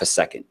a half a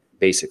second.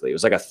 Basically, it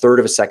was like a third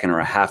of a second or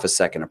a half a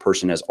second. A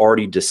person has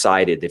already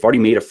decided, they've already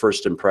made a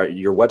first impression.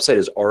 Your website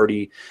has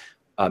already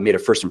made a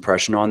first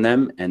impression on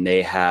them, and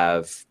they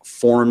have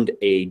formed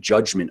a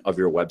judgment of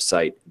your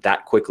website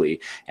that quickly.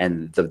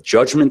 And the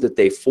judgment that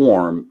they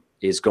form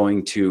is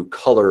going to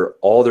color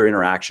all their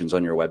interactions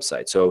on your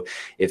website. So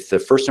if the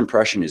first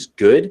impression is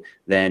good,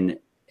 then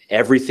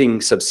everything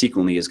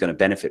subsequently is going to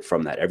benefit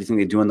from that. Everything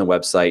they do on the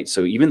website.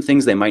 So even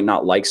things they might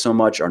not like so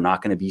much are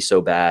not going to be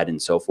so bad, and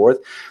so forth.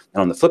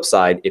 And on the flip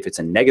side, if it's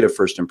a negative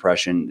first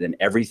impression, then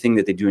everything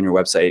that they do on your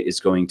website is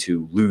going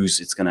to lose.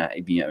 It's going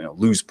to be,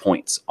 lose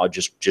points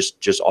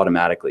just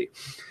automatically.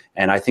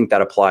 And I think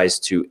that applies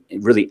to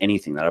really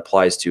anything that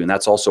applies to. And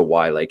that's also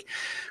why, like,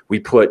 we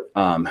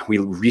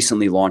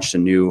recently launched a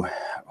new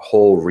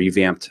whole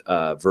revamped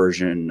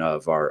version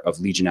of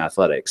Legion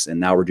Athletics, and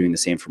now we're doing the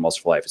same for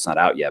Muscle for Life. It's not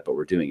out yet, but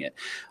we're doing it.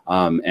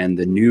 And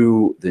the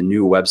new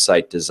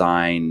website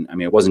design. I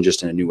mean, it wasn't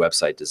just a new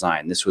website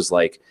design. This was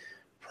like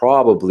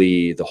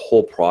probably the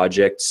whole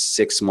project,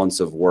 6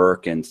 months of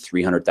work and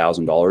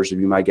 $300,000 would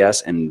be my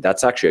guess. And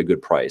that's actually a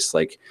good price.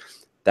 Like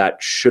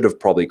that should have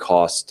probably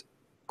cost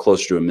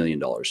closer to $1 million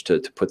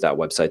to put that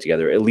website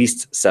together, at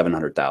least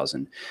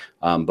 700,000.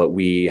 But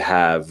we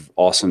have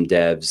awesome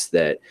devs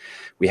that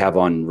we have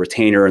on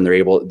retainer, and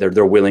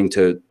they're willing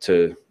to,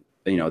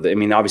 you know, I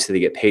mean, obviously they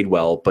get paid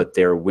well, but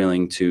they're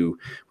willing to,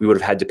 we would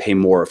have had to pay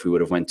more if we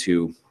would have went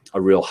to a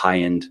real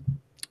high-end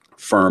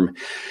firm.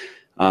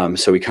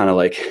 So we kind of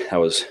like, that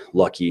was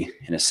lucky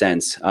in a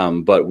sense.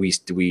 But we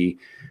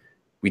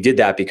did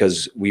that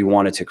because we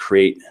wanted to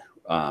create,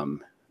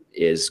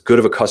 as good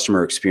of a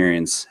customer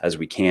experience as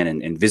we can,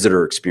 and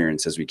visitor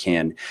experience as we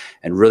can,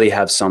 and really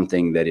have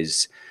something that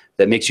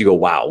makes you go,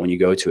 wow, when you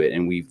go to it.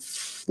 And we've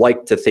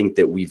like to think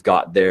that we've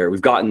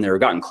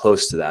gotten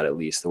close to that. At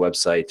least the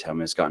website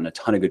has gotten a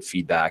ton of good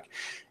feedback,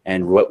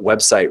 and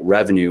website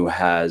revenue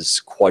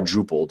has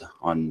quadrupled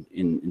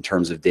in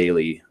terms of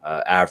daily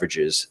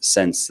averages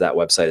since that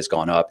website has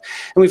gone up.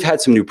 And we've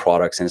had some new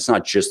products, and it's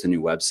not just the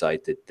new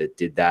website that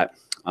did that.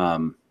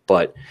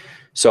 But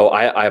so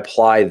I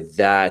apply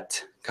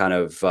that kind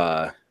of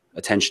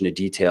attention to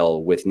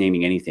detail with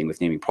naming anything, with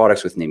naming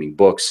products, with naming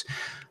books,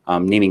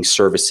 naming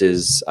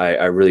services.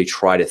 I really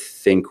try to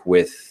think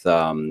with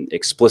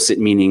explicit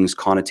meanings,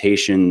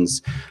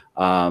 connotations.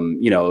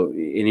 You know,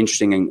 an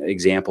interesting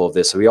example of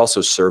this. So we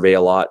also survey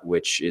a lot,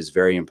 which is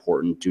very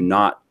important. Do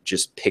not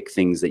just pick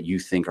things that you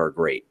think are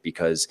great,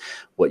 because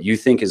what you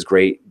think is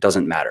great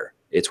doesn't matter.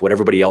 It's what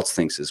everybody else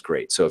thinks is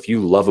great. So if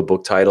you love a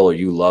book title, or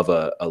you love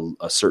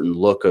a certain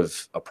look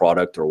of a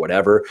product or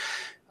whatever,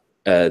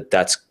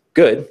 that's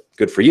good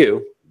for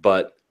you,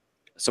 but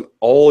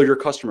all your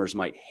customers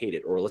might hate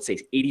it, or let's say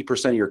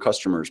 80% of your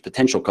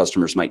potential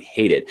customers might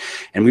hate it.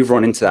 And we've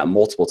run into that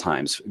multiple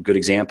times. A good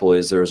example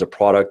is there's a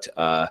product,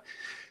 trying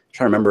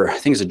to remember, I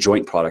think it's a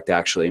joint product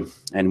actually,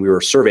 and we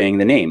were surveying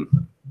the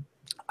name.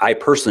 I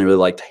personally really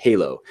liked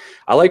Halo.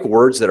 I like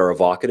words that are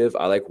evocative.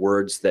 I like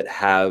words that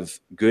have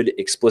good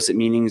explicit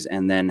meanings,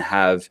 and then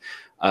have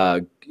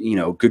you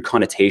know, good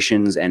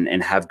connotations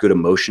and have good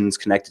emotions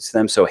connected to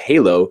them. So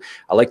Halo,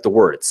 I like the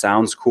word. It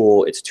sounds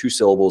cool. It's 2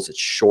 syllables. It's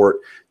short.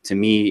 To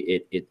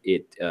me,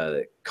 it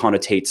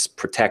connotates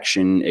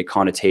protection. It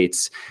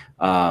connotates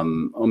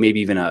maybe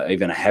even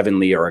a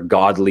heavenly or a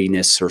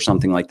godliness or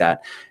something like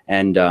that.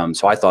 And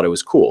so I thought it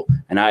was cool.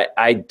 And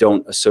I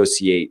don't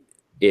associate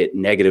it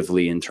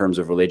negatively in terms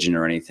of religion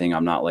or anything.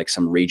 I'm not like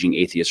some raging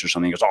atheist or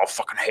something who goes, oh,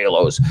 fucking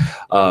halos.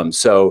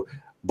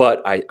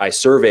 But I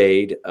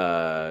surveyed, you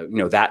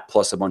know, that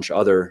plus a bunch of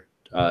other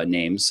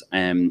names,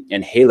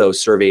 and Halo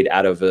surveyed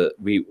out of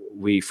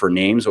we for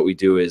names. What we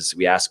do is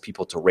we ask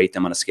people to rate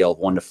them on a scale of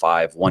 1 to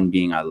 5, 1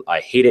 being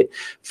I hate it,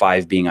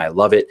 5 being I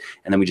love it,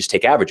 and then we just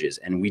take averages.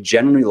 And we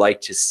generally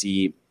like to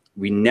see.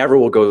 We never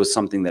will go with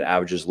something that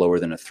averages lower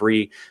than a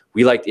 3.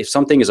 We like, if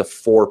something is a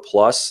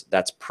 4+,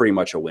 that's pretty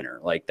much a winner.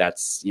 Like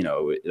that's, you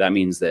know, that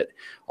means that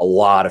a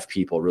lot of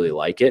people really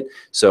like it.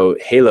 So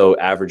Halo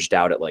averaged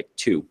out at like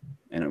 2.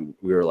 And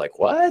we were like,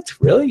 what?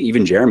 Really?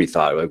 Even Jeremy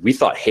thought, like, we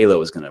thought Halo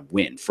was going to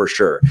win for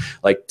sure.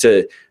 Like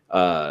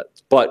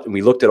but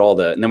we looked at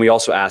and then we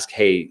also asked,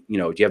 hey, you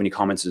know, do you have any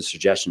comments and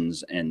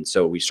suggestions? And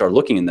so we started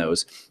looking in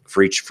those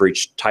for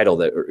each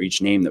title or each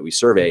name that we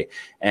survey.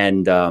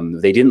 And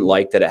they didn't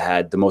like that it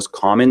had the most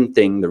common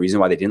thing. The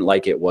reason why they didn't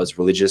like it was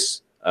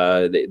religious.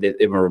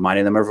 It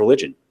reminded them of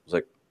religion. I was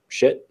like,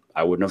 shit,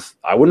 I wouldn't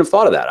have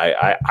thought of that.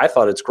 I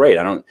thought it's great.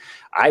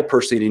 I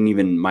personally didn't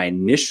even, my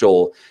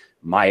initial,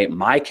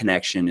 my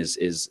connection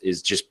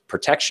is just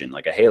protection,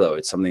 like a halo.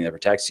 It's something that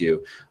protects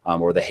you,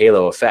 or the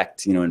halo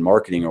effect, you know, in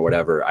marketing or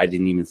whatever. I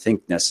didn't even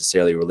think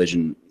necessarily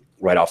religion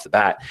right off the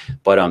bat.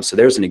 But so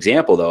there's an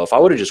example though. If I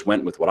would have just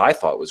went with what I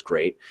thought was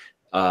great,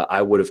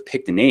 I would have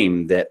picked a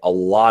name that a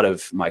lot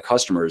of my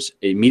customers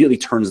immediately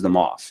turns them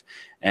off.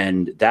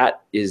 And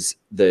that is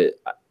those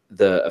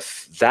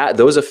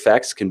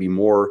effects can be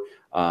more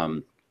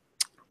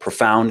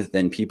profound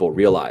than people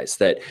realize.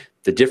 That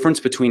the difference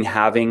between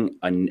having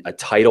a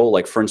title,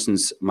 like for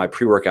instance, my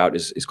pre-workout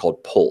is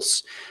called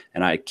Pulse,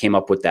 and I came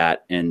up with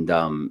that,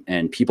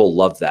 and people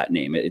love that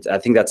name. I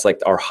think that's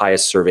like our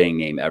highest surveying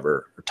name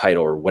ever, or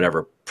title, or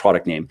whatever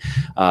product name.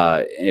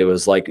 It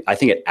was like, I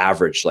think it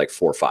averaged like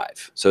 4 or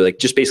 5. So like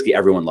just basically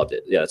everyone loved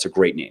it. Yeah, it's a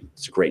great name.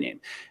 It's a great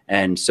name.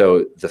 And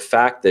so the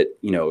fact that,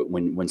 you know,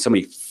 when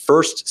somebody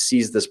first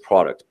sees this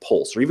product,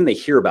 Pulse, or even they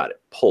hear about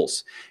it,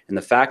 Pulse, and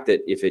the fact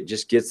that if it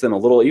just gets them a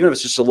little, even if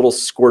it's just a little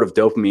squirt of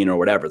dopamine or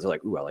whatever, they're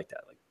like, ooh, I like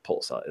that, like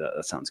Pulse,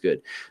 that sounds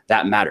good.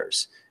 That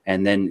matters.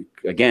 And then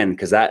again,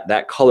 because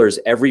that colors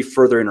every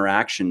further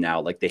interaction now.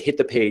 Like they hit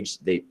the page,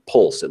 they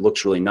pulse. It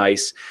looks really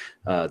nice.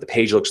 The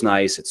page looks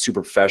nice. It's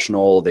super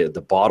professional.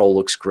 The bottle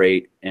looks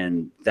great,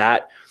 and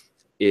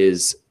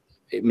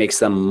it makes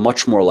them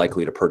much more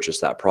likely to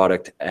purchase that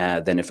product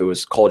than if it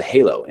was called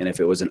Halo, and if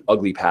it was an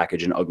ugly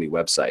package, an ugly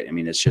website. I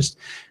mean, it's just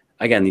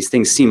again, these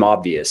things seem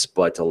obvious,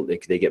 but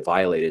they get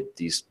violated.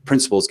 These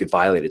principles get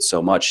violated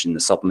so much in the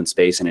supplement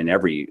space and in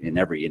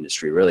every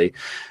industry, really.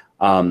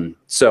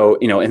 So,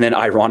 you know, and then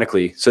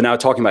ironically, so now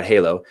talking about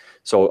Halo,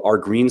 so our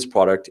greens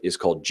product is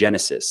called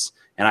Genesis.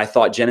 And I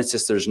thought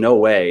Genesis, there's no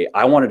way.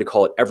 I wanted to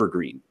call it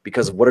Evergreen,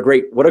 because what a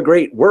great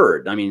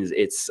word. I mean,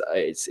 it's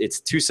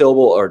 2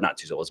 syllable, or not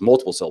 2 syllables,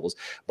 multiple syllables,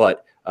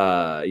 but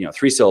you know,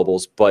 3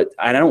 syllables. But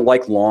I don't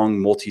like long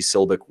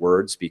multi-syllabic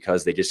words,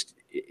 because they just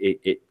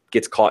it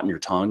gets caught in your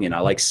tongue, and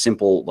I like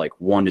simple, like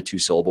 1 to 2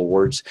 syllable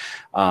words.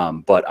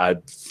 But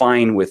I'm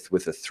fine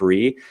with a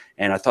 3.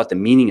 And I thought the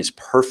meaning is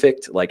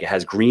perfect. Like, it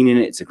has green in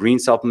it. It's a green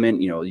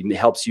supplement. You know, it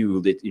helps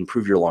you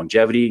improve your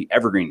longevity.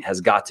 Evergreen has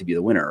got to be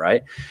the winner,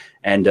 right?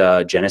 And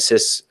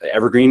Genesis,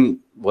 Evergreen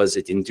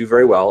it didn't do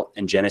very well,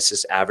 and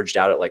Genesis averaged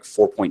out at like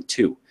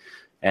 4.2.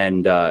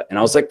 And I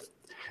was like,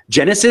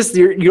 Genesis,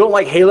 you don't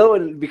like Halo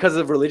and because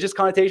of religious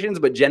connotations,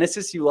 but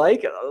Genesis you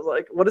like? I was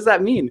like, what does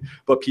that mean?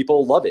 But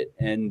people love it.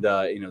 And,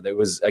 you know, that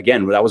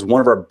was one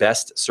of our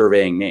best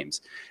surveying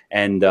names.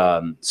 And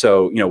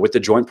so, you know, with the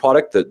joint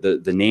product,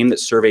 the name that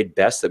surveyed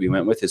best that we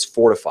went with is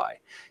Fortify.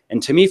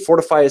 And to me,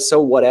 Fortify is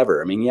so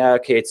whatever. I mean, yeah,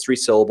 okay, it's 3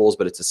 syllables,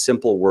 but it's a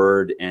simple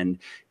word, and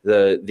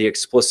the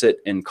explicit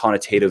and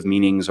connotative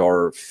meanings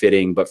are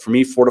fitting. But for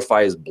me,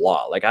 Fortify is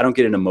blah. Like, I don't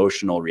get an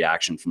emotional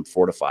reaction from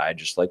Fortify. I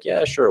just like,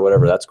 yeah, sure,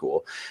 whatever, that's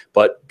cool.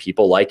 But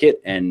people like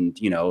it, and,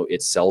 you know,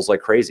 it sells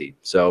like crazy.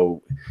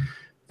 So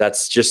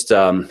that's just,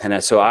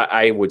 so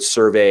I would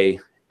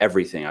survey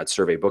everything. I'd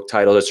survey book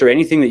titles. I'd survey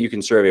anything that you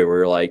can survey where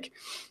you're like,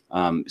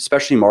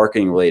 especially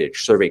marketing related,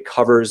 survey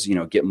covers, you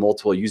know, get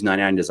multiple, use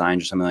 99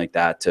 Designs or something like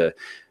that to, I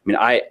mean,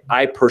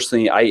 I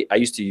personally, I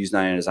used to use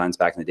 99 Designs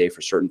back in the day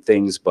for certain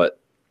things, but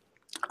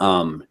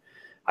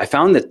I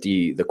found that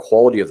the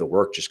quality of the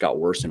work just got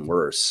worse and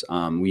worse.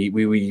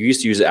 We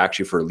used to use it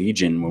actually for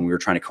Legion when we were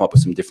trying to come up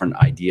with some different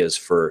ideas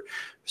for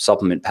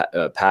supplement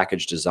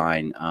package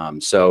design.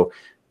 So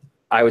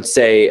I would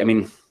say, I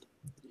mean,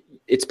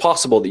 it's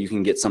possible that you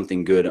can get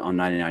something good on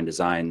 99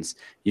 Designs.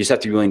 You just have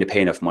to be willing to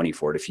pay enough money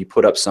for it. If you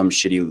put up some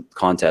shitty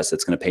contest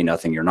that's going to pay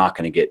nothing, you're not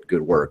going to get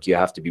good work. You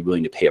have to be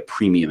willing to pay a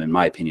premium, in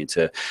my opinion,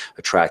 to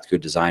attract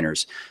good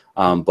designers.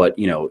 But,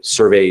 you know,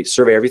 survey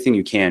everything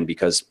you can,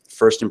 because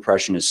first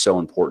impression is so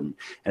important.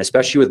 And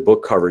especially with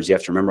book covers, you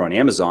have to remember on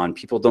Amazon,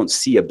 people don't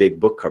see a big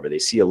book cover. They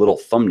see a little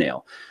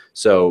thumbnail.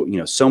 So, you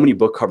know, so many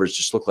book covers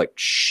just look like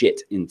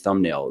shit in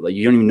thumbnail. Like,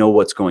 you don't even know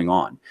what's going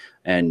on.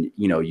 And,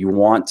 you know, you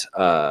want,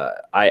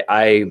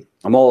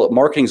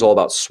 marketing's all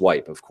about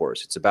swipe, of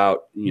course. It's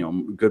about, you know,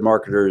 good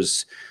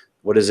marketers,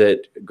 what is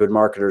it? Good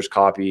marketers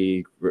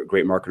copy,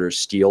 great marketers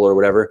steal, or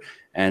whatever.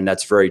 And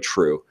that's very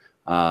true.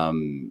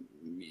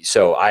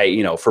 So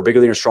you know, for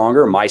Bigger, Leaner,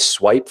 Stronger, my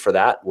swipe for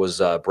that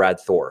was Brad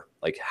Thor.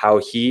 Like, how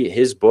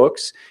his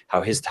books,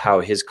 how his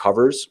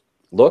covers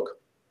look,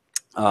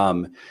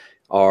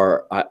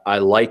 I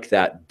like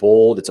that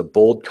bold. It's a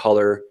bold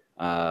color.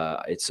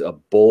 It's a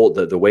bold,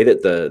 the way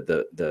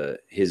that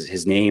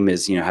his name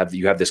is, you know,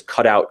 you have this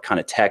cutout kind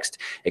of text.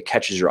 It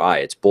catches your eye.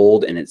 It's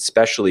bold, and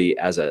especially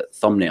as a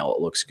thumbnail,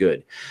 it looks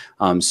good.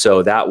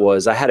 So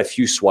I had a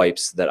few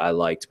swipes that I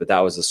liked, but that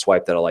was the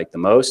swipe that I liked the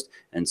most.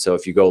 And so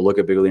if you go look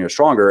at Bigger, Leaner,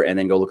 Stronger, and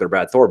then go look at a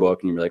Brad Thor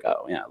book, and you're like,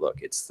 oh yeah,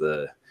 look, it's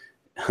the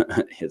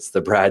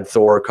Brad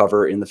Thor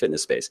cover in the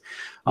fitness space.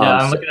 Yeah,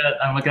 I'm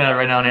looking at it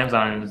right now on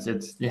Amazon, and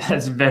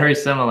it's very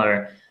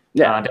similar.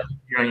 Yeah,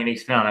 your own unique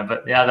spin on it.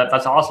 But yeah,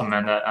 that's awesome,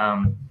 man. That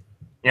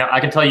you know, I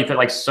can tell you put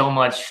like so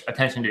much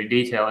attention to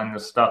detail in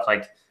this stuff,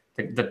 like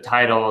the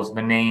titles,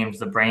 the names,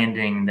 the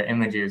branding, the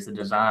images, the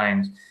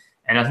designs.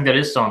 And I think that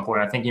is so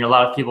important. I think, you know, a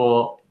lot of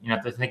people, you know,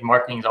 they think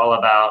marketing is all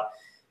about,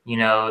 you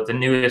know, the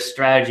newest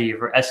strategy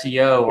for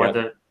SEO or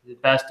the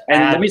best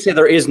and ad. let me say,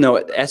 there is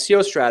no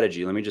SEO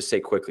strategy. Let me just say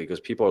quickly, because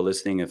people are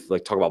listening, if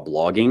like talk about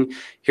blogging,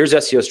 here's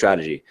SEO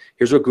strategy.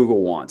 Here's what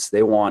Google wants.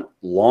 They want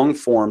long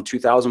form,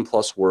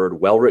 2,000+ word,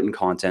 well-written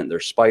content. Their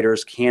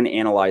spiders can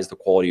analyze the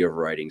quality of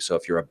writing. So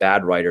if you're a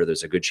bad writer,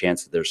 there's a good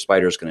chance that their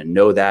spider is going to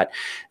know that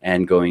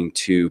and going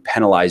to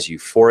penalize you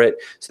for it.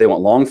 So they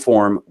want long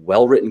form,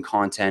 well-written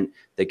content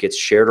that gets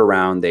shared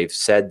around. They've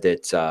said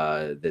that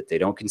that they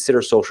don't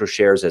consider social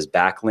shares as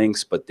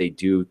backlinks, but they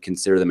do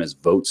consider them as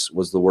votes,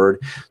 was the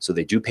word. So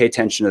they do pay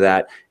attention to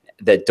that.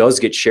 That does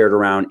get shared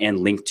around and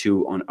linked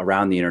to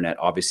around the internet.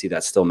 Obviously,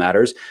 that still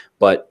matters.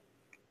 But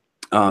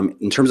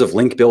in terms of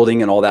link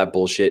building and all that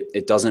bullshit,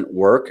 it doesn't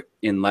work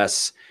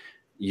unless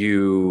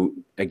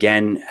you,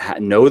 again,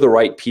 know the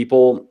right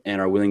people and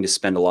are willing to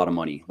spend a lot of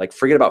money. Like,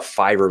 forget about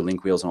Fiverr,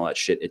 link wheels, and all that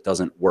shit. It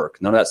doesn't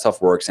work. None of that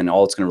stuff works, and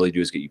all it's going to really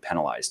do is get you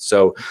penalized.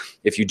 So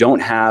if you don't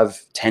have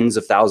tens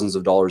of thousands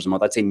of dollars a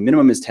month, I'd say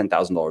minimum is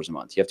 $10,000 a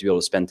month. You have to be able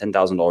to spend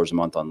 $10,000 a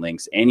month on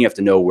links, and you have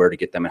to know where to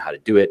get them and how to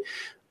do it,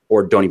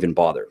 or don't even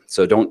bother.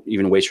 So don't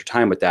even waste your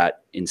time with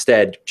that.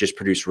 Instead, just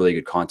produce really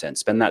good content.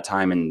 Spend that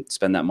time and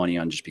spend that money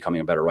on just becoming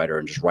a better writer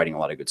and just writing a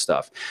lot of good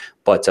stuff.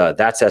 But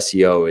that's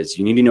SEO. Is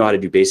you need to know how to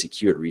do basic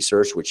keyword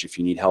research, which if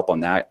you need help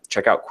on that,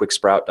 check out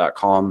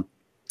quicksprout.com.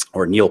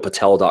 or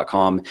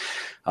neilpatel.com.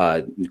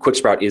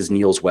 QuickSprout is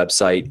Neil's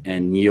website,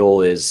 and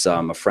Neil is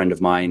a friend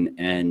of mine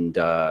and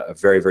a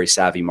very, very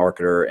savvy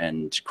marketer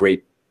and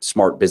great,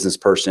 smart business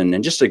person,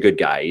 and just a good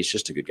guy. He's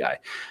just a good guy.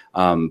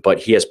 But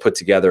he has put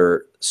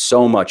together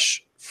so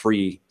much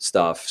free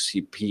stuff.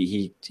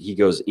 He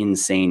goes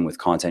insane with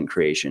content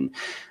creation.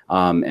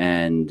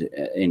 And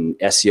in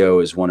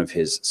SEO is one of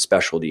his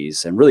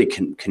specialties, and really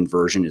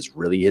conversion is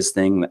really his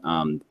thing.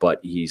 But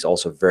he's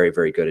also very,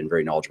 very good and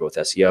very knowledgeable with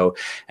SEO.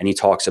 And he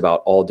talks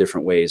about all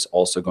different ways,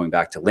 also going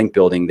back to link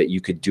building, that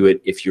you could do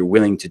it if you're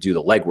willing to do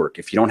the legwork.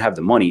 If you don't have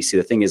the money, see,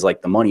 the thing is,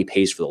 like, the money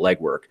pays for the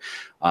legwork,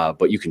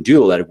 but you can do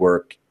the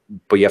legwork,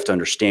 but you have to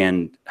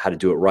understand how to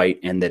do it right,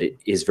 and that it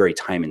is very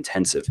time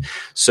intensive.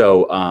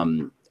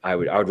 So, I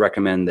would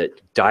recommend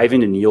that dive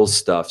into Neil's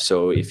stuff.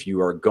 So if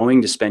you are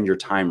going to spend your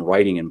time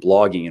writing and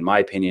blogging, in my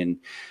opinion,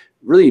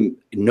 really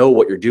know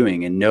what you're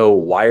doing and know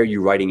why are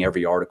you writing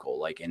every article,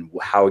 like, and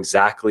how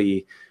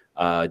exactly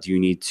do you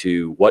need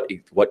to,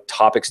 what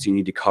topics do you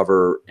need to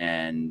cover?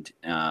 And,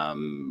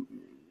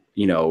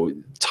 you know,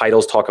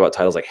 titles, talk about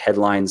titles like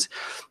headlines,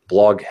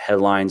 blog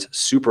headlines,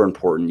 super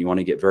important. You want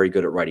to get very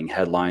good at writing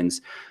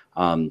headlines.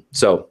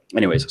 So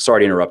anyways,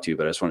 sorry to interrupt you,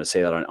 but I just want to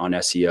say that on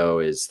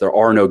SEO is there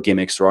are no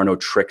gimmicks, there are no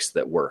tricks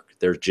that work.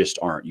 There just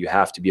aren't. You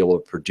have to be able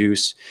to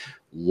produce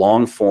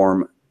long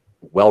form,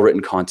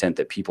 well-written content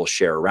that people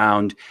share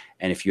around.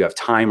 And if you have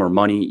time or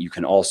money, you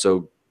can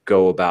also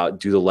go about,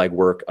 do the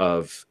legwork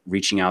of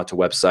reaching out to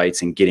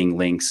websites and getting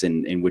links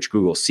in which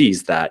Google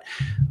sees that.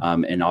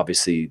 And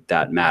obviously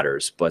that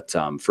matters. But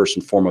first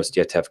and foremost, you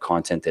have to have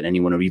content that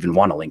anyone would even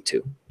want to link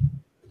to.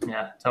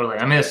 Yeah, totally.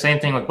 I mean, the same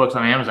thing with books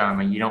on Amazon.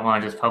 Like, you don't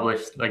want to just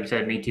publish, like you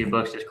said, Me Too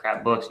books, just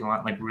crap books. You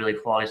want like really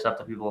quality stuff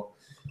that people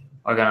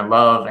are going to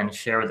love and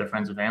share with their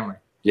friends and family.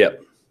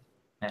 Yep.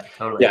 Yeah,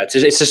 totally. Yeah,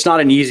 it's just not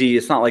an easy,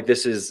 it's not like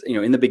this is, you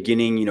know, in the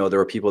beginning, you know, there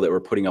were people that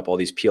were putting up all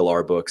these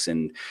PLR books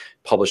and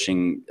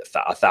publishing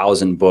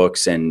 1,000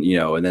 books, and, you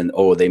know, and then,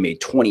 oh, they made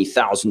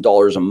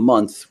 $20,000 a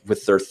month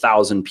with their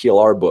 1,000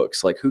 PLR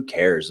books. Like, who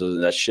cares?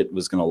 That shit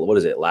was going to, what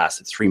does it last?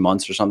 It's 3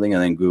 months or something.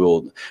 And then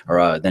Google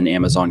or then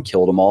Amazon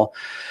killed them all.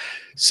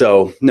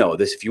 So no,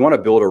 if you want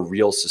to build a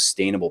real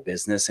sustainable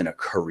business and a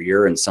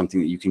career and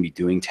something that you can be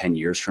doing 10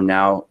 years from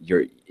now,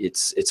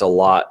 it's a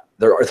lot.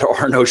 There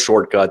are no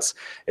shortcuts.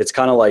 It's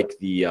kind of like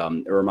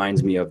it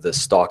reminds me of the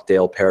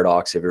Stockdale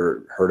paradox. Have you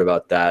ever heard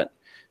about that?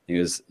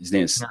 His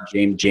name is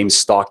James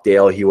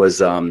Stockdale. He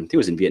was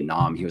in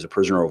Vietnam. He was a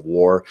prisoner of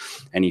war,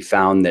 and he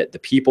found that the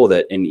people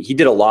and he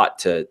did a lot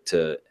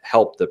to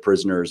help the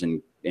prisoners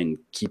and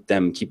keep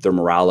their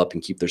morale up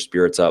and keep their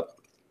spirits up.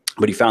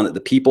 But he found that the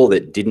people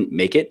that didn't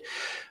make it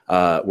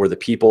were the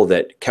people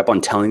that kept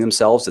on telling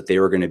themselves that they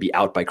were going to be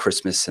out by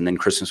Christmas, and then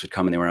Christmas would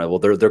come and they were, well,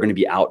 they're going to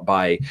be out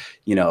by,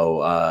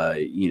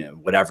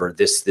 whatever,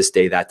 this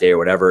day, that day, or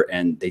whatever.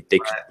 And they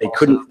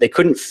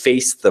couldn't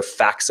face the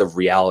facts of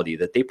reality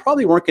that they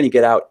probably weren't going to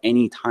get out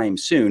anytime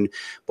soon.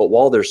 But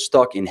while they're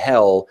stuck in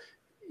hell,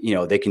 you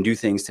know, they can do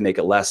things to make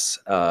it less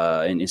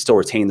and still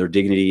retain their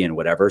dignity and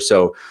whatever.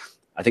 So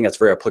I think that's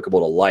very applicable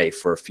to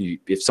life. Or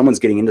if someone's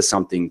getting into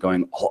something,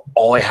 going,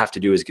 all I have to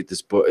do is get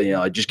this book, you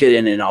know, just get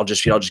in and I'll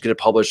just get it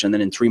published, and then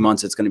in 3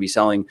 months it's going to be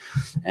selling,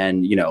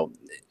 and, you know,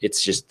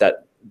 it's just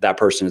that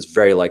person is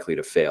very likely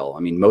to fail. I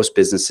mean, most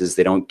businesses,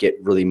 they don't get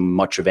really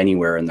much of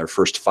anywhere in their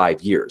first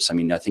 5 years. I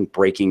mean, I think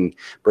breaking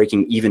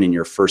even in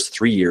your first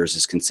 3 years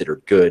is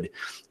considered good.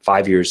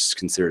 5 years is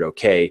considered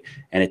okay,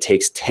 and it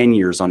takes 10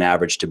 years on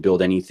average to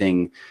build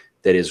anything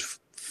that is,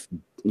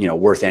 you know,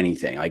 worth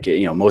anything. Like,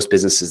 you know, most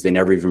businesses, they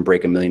never even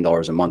break $1 million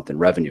a month in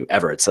revenue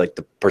ever. It's like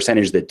the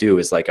percentage that do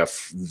is like a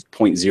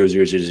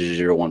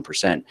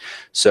 0.00001%.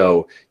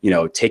 So, you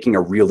know, taking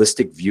a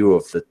realistic view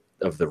of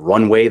the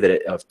runway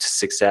of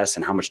success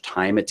and how much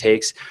time it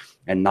takes,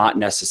 and not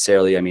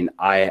necessarily, I mean,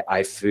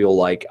 I feel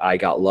like I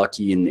got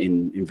lucky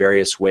in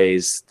various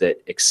ways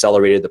that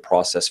accelerated the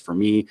process for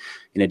me,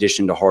 in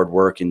addition to hard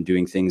work and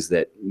doing things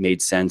that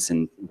made sense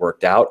and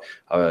worked out.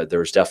 There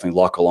was definitely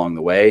luck along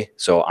the way.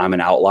 So I'm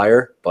an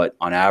outlier, but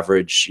on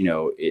average, you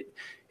know,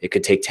 it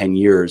could take 10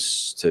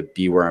 years to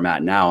be where I'm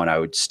at now, and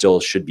I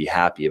should be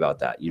happy about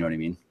that. You know what I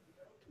mean?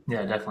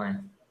 Yeah, definitely.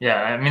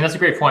 Yeah, I mean, that's a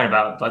great point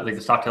about like the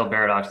Stockdale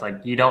paradox.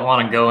 Like, you don't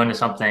want to go into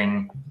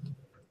something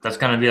that's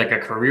going to be like a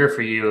career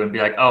for you and be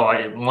like, oh,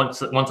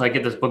 once I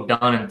get this book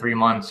done in 3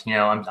 months, you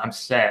know, I'm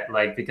set.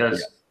 Like,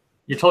 because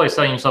you're totally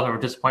setting yourself up for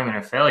disappointment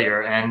and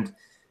failure, and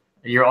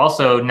you're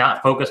also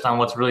not focused on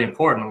what's really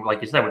important, like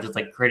you said, which is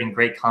like creating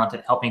great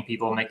content, helping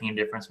people, making a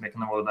difference,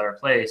 making the world a better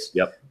place.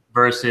 Yep.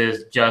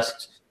 Versus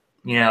just,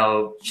 you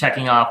know,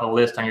 checking off a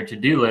list on your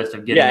to-do list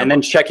of getting. Yeah, and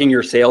then checking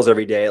your sales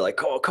every day,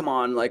 like, oh, come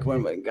on, like,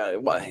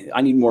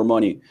 I need more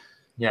money.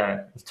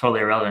 Yeah, it's totally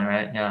irrelevant,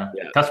 right? Yeah.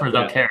 Customers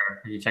don't care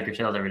if you check your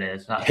sales every day.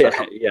 It's not.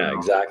 Yeah,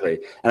 exactly.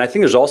 And I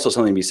think there's also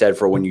something to be said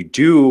for when you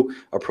do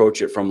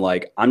approach it from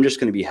like, I'm just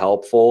going to be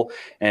helpful.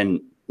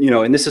 And, you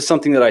know, and this is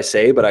something that I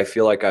say, but I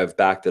feel like I've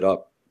backed it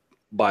up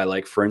by,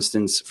 like, for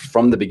instance,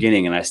 from the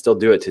beginning, and I still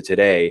do it to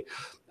today.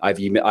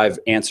 I've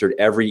answered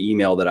every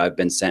email that I've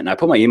been sent, and I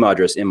put my email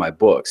address in my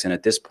books. And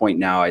at this point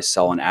now, I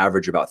sell on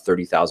average about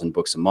 30,000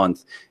 books a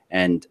month,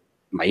 and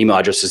my email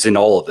address is in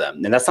all of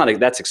them. And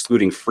that's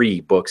excluding free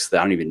books that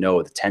I don't even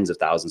know, the tens of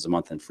thousands a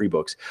month in free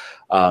books.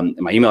 And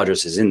my email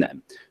address is in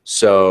them.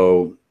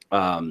 So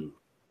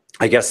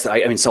I guess,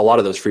 I mean, so a lot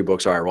of those free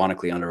books are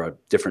ironically under a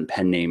different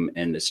pen name,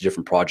 and it's a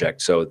different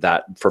project. So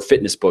that for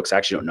fitness books, I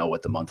actually don't know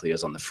what the monthly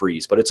is on the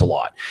frees, but it's a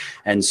lot.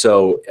 And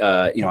so,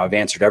 you know, I've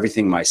answered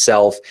everything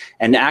myself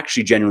and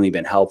actually genuinely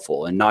been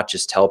helpful, and not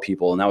just tell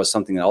people. And that was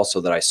something that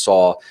also that I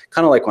saw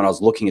kind of like when I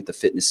was looking at the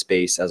fitness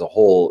space as a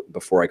whole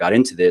before I got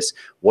into this,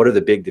 what are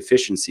the big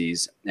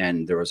deficiencies?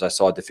 And I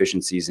saw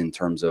deficiencies in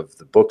terms of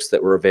the books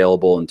that were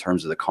available, in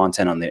terms of the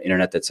content on the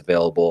internet that's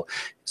available,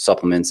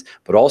 supplements,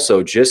 but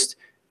also just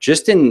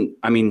in,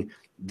 I mean,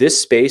 this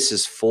space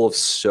is full of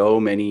so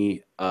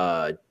many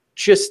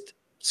just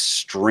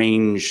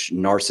strange,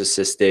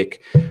 narcissistic,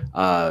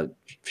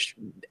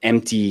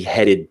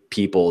 empty-headed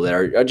people that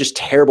are just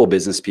terrible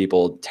business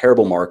people,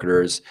 terrible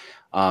marketers.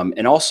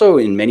 And also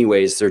in many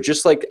ways, they're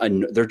just like,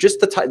 they're just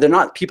the type, they're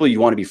not people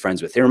you want to be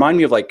friends with. They remind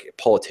me of like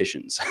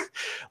politicians,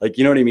 like,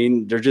 you know what I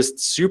mean? They're just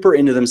super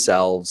into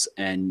themselves,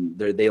 and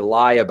they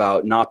lie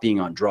about not being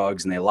on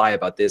drugs, and they lie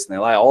about this, and they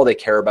lie all they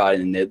care about.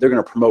 And they're going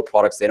to promote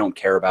products they don't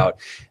care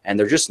about. And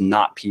they're just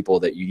not people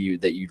that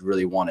you'd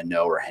really want to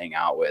know or hang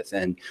out with.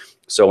 And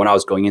so when I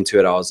was going into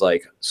it, I was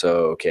like,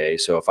 okay,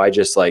 so if I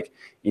just like,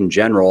 in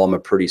general, I'm a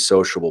pretty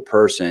sociable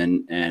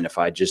person. And if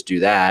I just do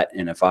that,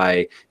 and if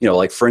I, you know,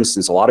 like for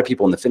instance, a lot of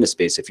people in the fitness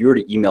space, if you were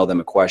to email them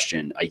a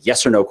question, a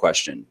yes or no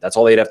question, that's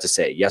all they'd have to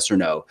say, yes or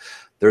no.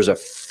 There's a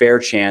fair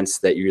chance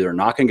that you're either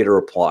not going to get a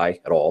reply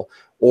at all,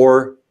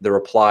 or the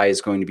reply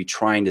is going to be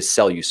trying to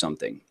sell you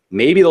something.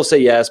 Maybe they'll say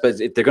yes, but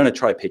they're going to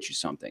try to pitch you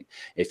something.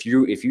 If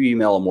you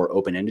email a more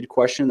open-ended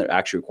question that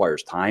actually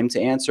requires time to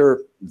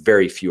answer,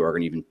 very few are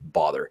going to even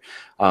bother.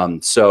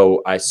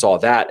 So I saw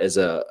that as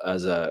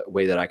a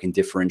way that I can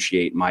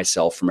differentiate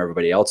myself from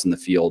everybody else in the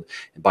field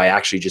by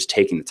actually just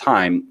taking the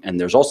time. And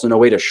there's also no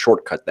way to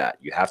shortcut that.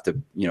 You have to,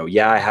 you know,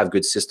 yeah, I have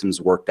good systems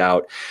worked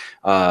out,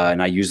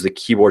 and I use the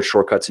keyboard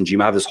shortcuts in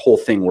Gmail. I have this whole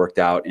thing worked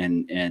out,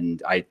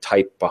 and I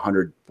type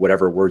 100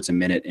 whatever words a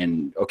minute,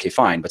 and okay,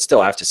 fine, but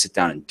still I have to sit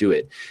down and do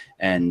it.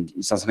 And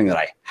it's not something that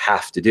I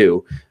have to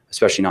do,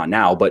 especially not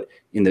now, but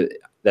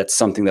that's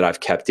something that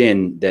I've kept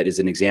in, that is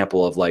an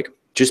example of like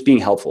just being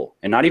helpful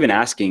and not even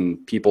asking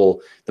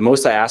people. The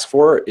most I ask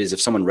for is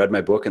if someone read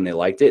my book and they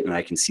liked it, and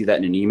I can see that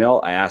in an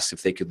email, I ask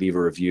if they could leave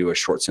a review, a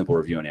short, simple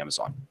review on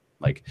Amazon.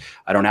 Like,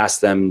 I don't ask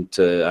them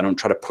to, I don't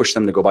try to push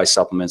them to go buy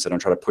supplements. I don't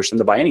try to push them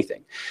to buy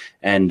anything.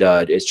 And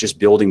it's just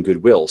building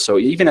goodwill. So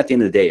even at the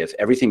end of the day, if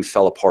everything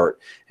fell apart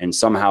and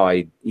somehow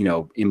I, you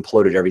know,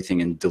 imploded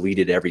everything and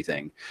deleted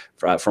everything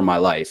from my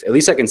life, at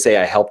least I can say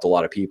I helped a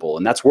lot of people,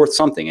 and that's worth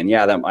something. And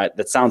yeah,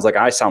 that sounds like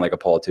I sound like a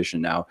politician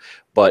now,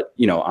 but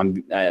you know,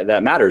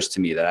 that matters to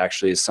me. That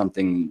actually is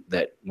something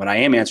that when I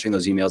am answering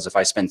those emails, if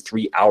I spend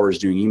 3 hours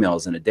doing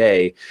emails in a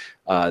day,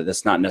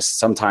 that's not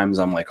necessarily, sometimes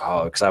I'm like,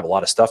 oh, because I have a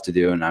lot of stuff to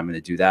do and I'm going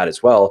to do that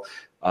as well.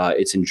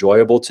 It's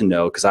enjoyable to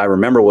know, because I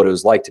remember what it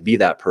was like to be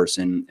that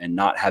person and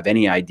not have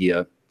any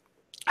idea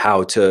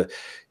how to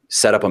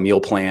set up a meal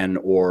plan,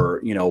 or,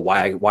 you know,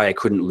 why I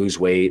couldn't lose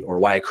weight or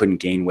why I couldn't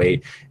gain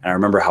weight. And I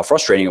remember how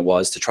frustrating it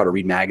was to try to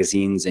read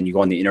magazines, and you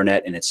go on the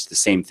internet and it's the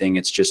same thing.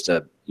 It's just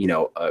a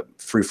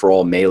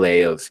free-for-all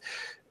melee of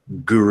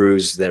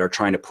gurus that are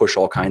trying to push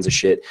all kinds of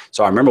shit.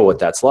 So I remember what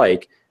that's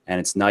like, and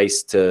it's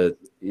nice to,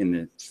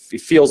 it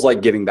feels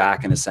like giving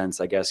back in a sense,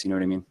 I guess, you know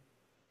what I mean?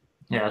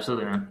 Yeah,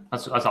 absolutely, man.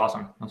 That's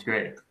awesome. That's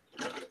great.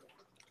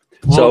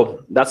 Well,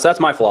 so that's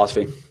my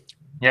philosophy.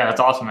 Yeah,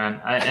 that's awesome,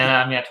 man.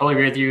 I mean, I totally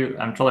agree with you.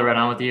 I'm totally right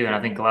on with you. And I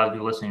think a lot of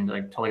people listening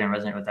like totally gonna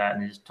resonate with that.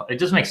 And it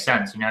just makes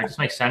sense, you know, it just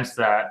makes sense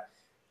that,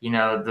 you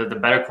know, the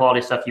better quality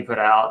stuff you put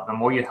out, the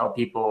more you help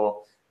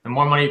people, the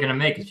more money you're going to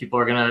make, because people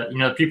are going to, you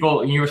know,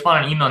 people, you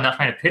respond to an email not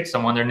trying to pitch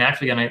someone, they're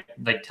naturally going to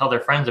like tell their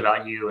friends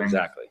about you, and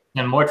exactly,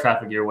 and more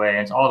traffic your way. And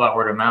it's all about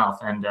word of mouth.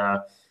 And,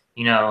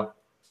 you know,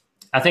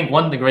 I think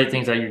one of the great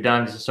things that you've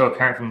done is so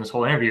apparent from this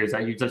whole interview is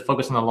that you just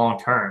focus on the long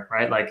term,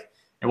 right? Like,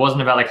 it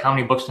wasn't about like how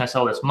many books can I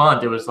sell this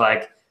month. It was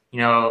like, you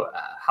know,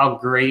 how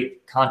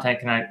great content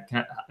can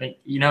I,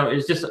 you know,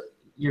 it's just,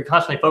 you're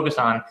constantly focused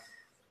on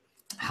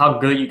how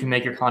good you can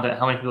make your content,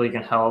 how many people you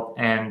can help,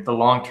 and the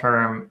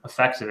long-term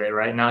effects of it,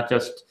 right? Not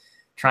just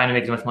trying to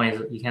make as much money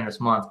as you can this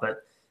month,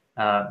 but,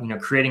 you know,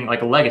 creating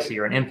like a legacy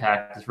or an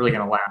impact that's really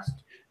going to last.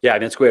 Yeah,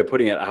 and it's a good way of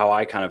putting it. How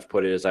I kind of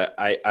put it is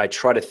I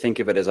try to think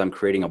of it as I'm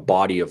creating a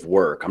body of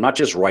work. I'm not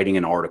just writing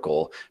an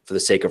article for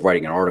the sake of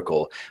writing an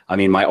article. I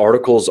mean, my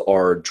articles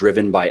are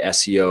driven by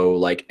SEO.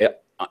 Like,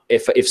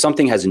 if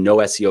something has no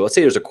SEO, let's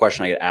say there's a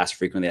question I get asked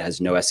frequently that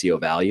has no SEO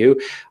value,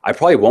 I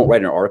probably won't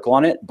write an article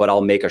on it, but I'll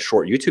make a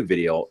short YouTube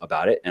video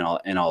about it, and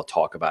I'll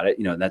talk about it.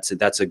 You know, that's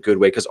a good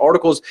way, because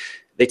articles,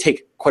 they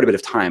take quite a bit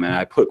of time, and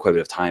I put quite a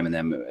bit of time in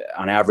them.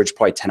 On average,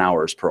 probably 10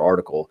 hours per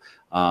article,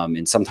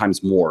 and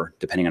sometimes more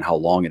depending on how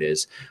long it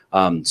is.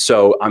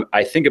 So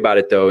I think about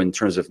it though in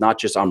terms of not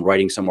just I'm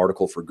writing some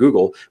article for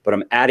Google, but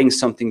I'm adding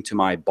something to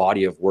my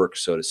body of work,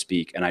 so to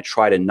speak. And I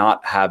try to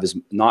not have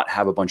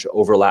a bunch of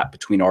overlap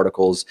between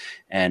articles.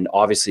 And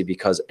obviously,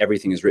 because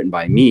everything is written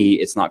by me,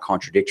 it's not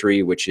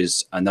contradictory, which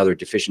is another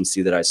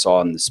deficiency that I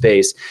saw in the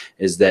space,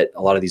 is that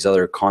a lot of these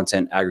other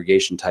content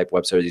aggregation type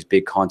websites, these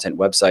big content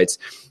websites,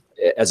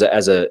 as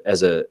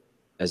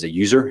a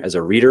user, as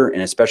a reader,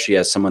 and especially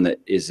as someone that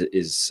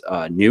is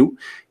new,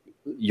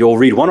 you'll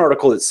read one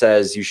article that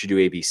says you should do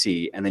A, B,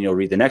 C, and then you'll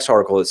read the next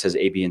article that says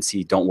A, B, and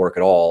C don't work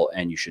at all,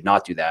 and you should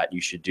not do that. You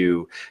should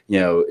do,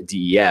 D,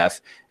 E, F,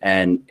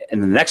 and the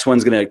next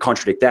one's going to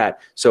contradict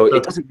that. So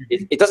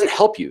it doesn't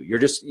help you. You're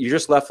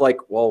just left like,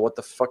 well, what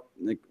the fuck?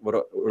 Like, what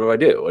do I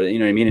do? You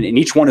know what I mean? And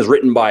each one is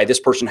written by this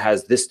person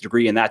has this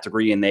degree and that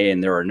degree, and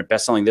they're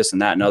best-selling this and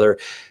that and other,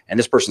 and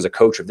this person's a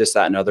coach of this,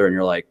 that, and other, and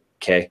you're like,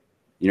 okay,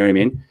 you know what I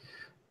mean?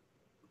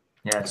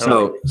 Yeah.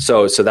 Totally.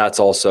 So that's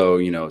also,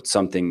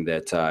 something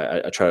that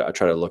I try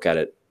to look at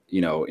it,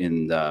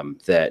 in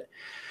that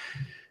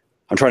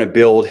I'm trying to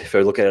build. If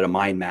I look at it a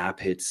mind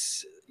map,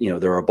 it's,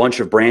 there are a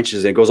bunch of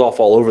branches and it goes off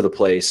all over the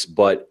place.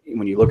 But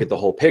when you look at the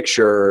whole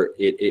picture,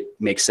 it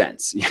makes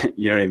sense.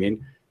 You know what I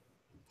mean?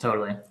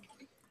 Totally.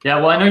 Yeah.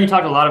 Well, I know you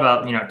talked a lot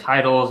about,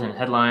 titles and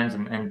headlines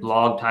and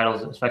blog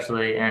titles,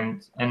 especially.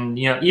 And,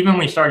 even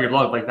when you started your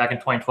blog, like back in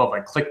 2012,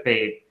 like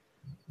clickbait,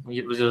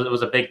 it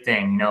was a big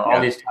thing, all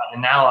these,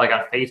 and now like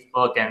on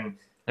Facebook and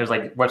there's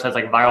like websites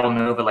like Viral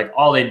Nova, like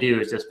all they do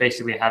is just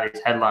basically have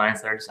these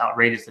headlines that are just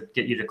outrageous to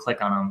get you to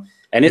click on them.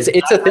 And it's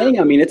a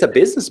thing. I mean, it's a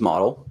business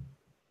model.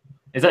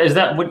 Is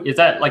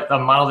that like the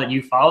model that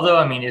you follow though?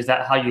 I mean, is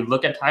that how you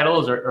look at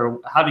titles, or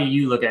how do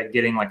you look at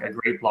getting like a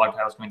great blog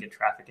title that's going to get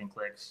traffic and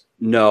clicks?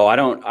 No, I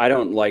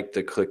don't like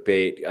the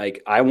clickbait.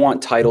 Like, I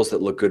want titles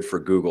that look good for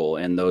Google,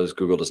 and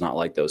Google does not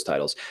like those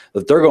titles.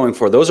 What they're going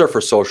for, those are for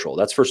social.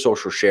 That's for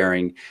social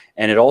sharing.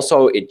 And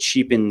it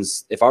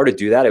cheapens, if I were to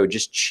do that, it would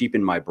just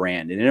cheapen my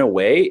brand. And in a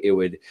way, it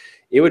would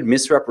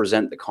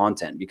misrepresent the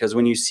content, because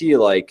when you see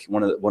like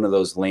one of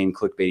those lame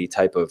clickbaity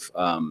type of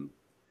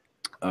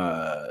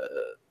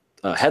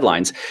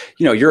headlines,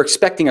 you're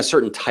expecting a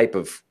certain type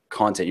of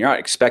content. You're not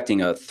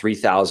expecting a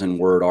 3,000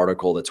 word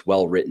article that's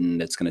well written,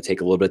 that's going to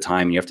take a little bit of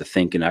time and you have to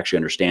think and actually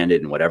understand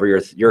it and whatever.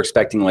 You're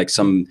expecting like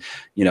some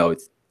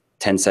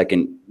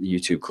 10-second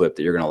YouTube clip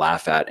that you're going to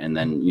laugh at and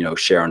then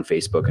share on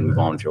Facebook and move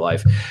on with your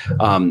life.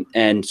 And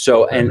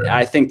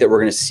I think that we're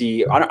going to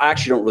see, I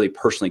actually don't really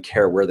personally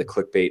care where the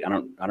clickbait, I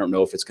don't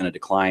know if it's going to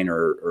decline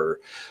or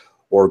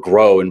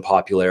grow in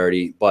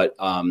popularity, but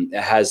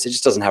it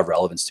just doesn't have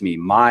relevance to me.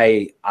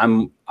 I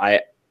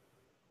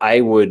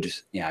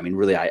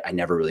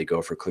never really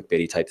go for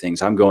clickbaity type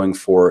things. I'm going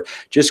for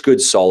just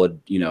good, solid,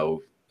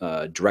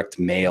 direct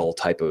mail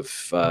type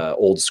of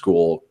old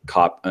school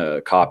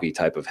copy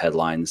type of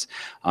headlines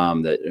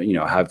that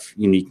have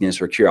uniqueness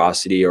or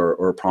curiosity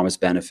or promise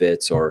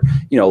benefits or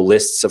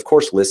lists. Of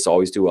course, lists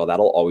always do well.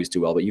 That'll always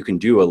do well. But you can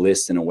do a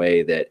list in a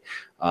way that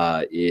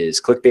is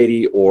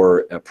clickbaity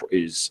or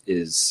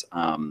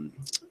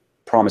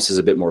promises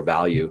a bit more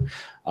value.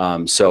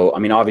 So, I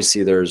mean,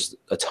 obviously there's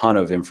a ton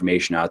of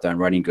information out there on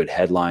writing good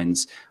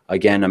headlines.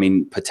 Again, I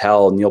mean,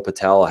 Neil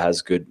Patel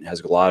has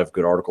a lot of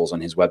good articles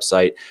on his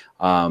website.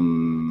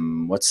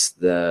 What's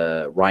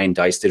the Ryan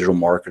Dice Digital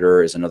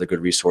Marketer is another good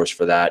resource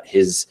for that.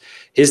 His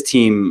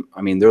team,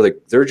 I mean,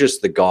 they're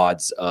just the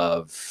gods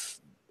of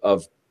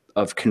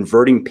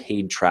converting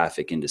paid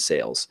traffic into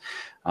sales.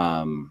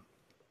 I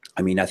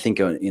mean, I think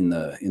in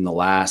the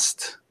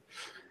last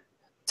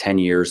 10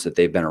 years that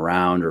they've been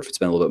around, or if it's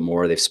been a little bit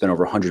more, they've spent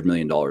over $100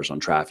 million on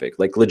traffic.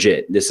 Like,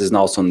 legit. These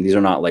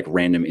are not like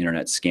random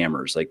internet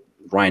scammers. Like,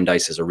 Ryan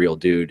Dice is a real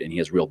dude and he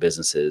has real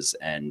businesses,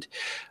 and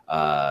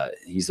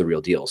he's the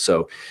real deal.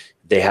 So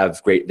they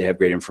have great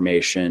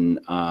information.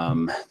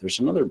 There's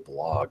another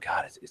blog.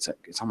 God,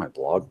 it's on my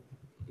blog.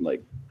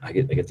 Like, I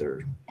get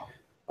their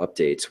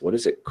updates. What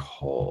is it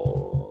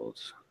called?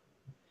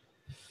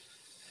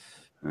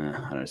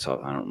 I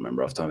don't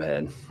remember off the top of my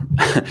head.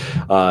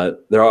 I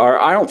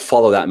don't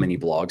follow that many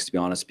blogs, to be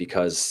honest,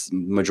 because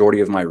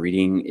majority of my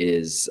reading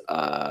is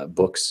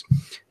books,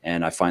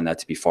 and I find that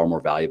to be far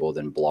more valuable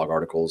than blog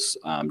articles.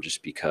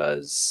 Just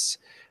because,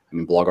 I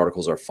mean, blog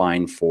articles are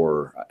fine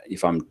for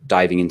if I'm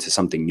diving into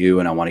something new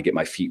and I want to get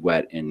my feet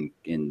wet and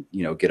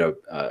get a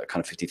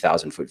kind of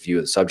 50,000 foot view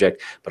of the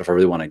subject. But if I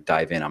really want to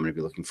dive in, I'm going to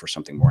be looking for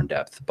something more in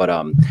depth. But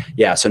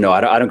yeah, so no,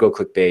 I don't go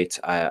clickbait.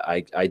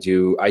 I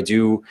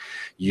do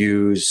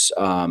use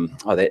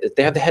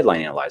they have the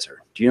headline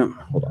analyzer. Do you know?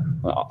 Hold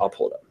on, I'll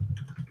pull it up.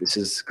 This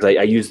is because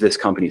I use this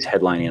company's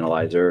headline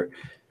analyzer.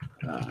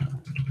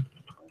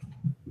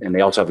 And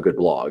they also have a good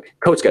blog,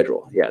 Code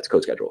Schedule. Yeah, it's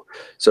Code Schedule.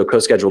 So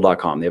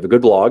codeschedule.com. They have a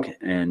good blog,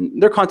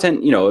 and their content,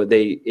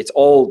 it's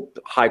all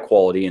high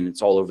quality and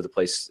it's all over the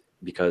place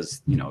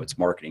because, you know, it's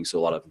marketing. So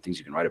a lot of things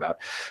you can write about.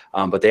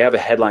 But they have a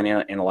headline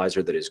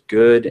analyzer that is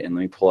good. And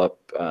let me pull up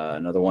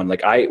another one.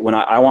 Like I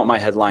want my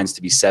headlines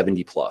to be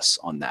 70 plus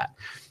on that.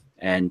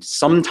 And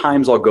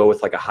sometimes I'll go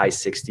with like a high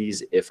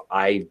 60s if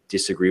I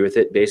disagree with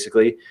it,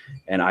 basically.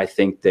 And I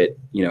think that,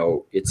 you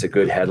know, it's a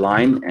good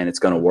headline and it's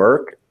going to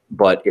work.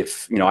 But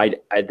if, you know,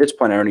 at this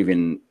point, I don't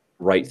even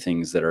write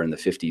things that are in the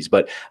 50s,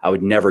 but I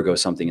would never go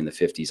something in the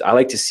 50s. I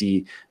like to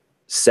see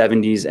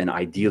 70s and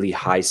ideally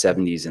high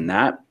 70s in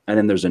that. And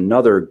then there's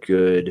another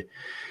good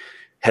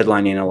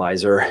headline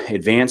analyzer,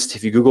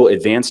 if you Google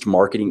Advanced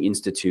Marketing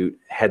Institute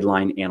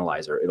headline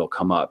analyzer, it'll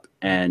come up.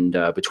 And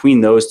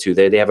between those two,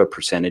 they have a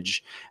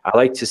percentage. I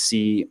like to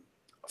see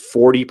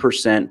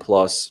 40%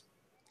 plus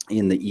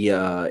in the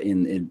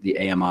in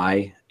the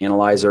AMI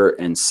analyzer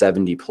and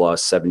 70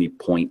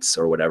 points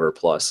or whatever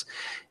plus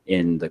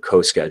in the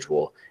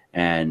co-schedule.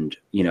 And,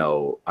 you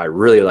know, I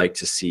really like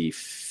to see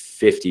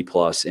 50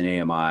 plus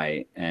in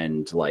AMI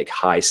and like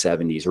high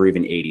 70s or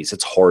even 80s.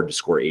 It's hard to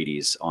score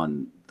 80s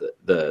on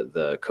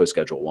the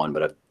co-schedule one,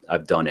 but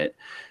I've done it.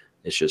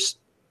 It's just,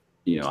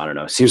 you know, I don't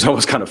know, it seems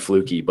almost kind of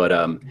fluky, but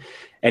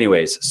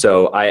anyways,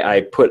 so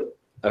I put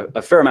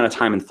a fair amount of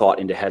time and thought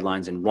into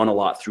headlines and run a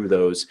lot through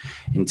those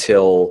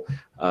until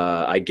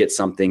I get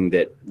something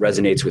that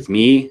resonates with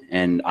me,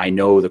 and I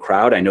know the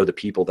crowd, I know the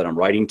people that I'm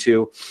writing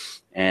to,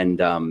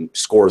 and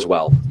scores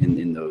well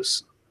in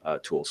those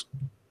tools.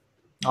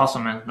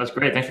 Awesome, man. That's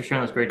great. Thanks for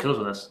sharing those great tools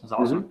with us. That's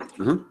awesome.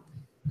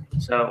 Mm-hmm.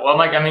 So, well,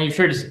 Mike, I mean, you've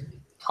shared just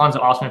tons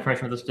of awesome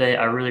information with us today.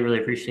 I really, really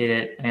appreciate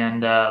it.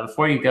 And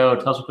before you go,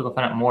 tell us where people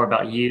find out more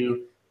about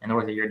you and the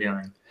work that you're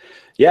doing.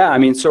 Yeah, I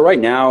mean, so right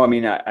now, I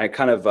mean, I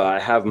kind of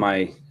have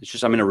it's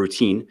just, I'm in a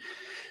routine.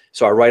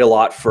 So I write a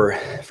lot for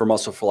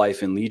Muscle for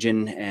Life and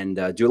Legion, and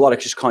do a lot of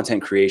just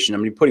content creation.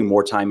 I'm going to be putting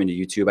more time into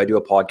YouTube. I do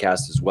a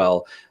podcast as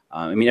well.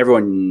 I mean,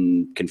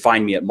 everyone can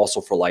find me at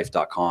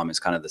muscleforlife.com. It's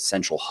kind of the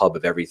central hub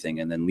of everything.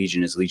 And then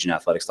Legion is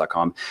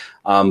legionathletics.com.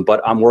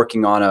 But I'm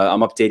working on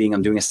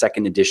I'm doing a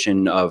second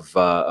edition of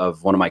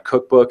one of my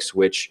cookbooks,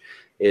 which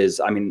is,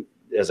 I mean,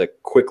 as a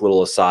quick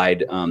little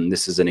aside,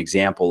 this is an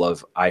example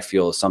of, I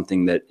feel,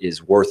 something that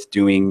is worth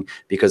doing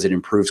because it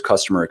improves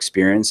customer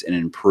experience and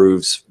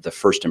improves the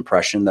first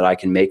impression that I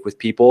can make with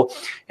people.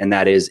 And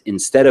that is,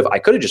 I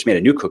could have just made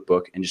a new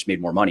cookbook and just made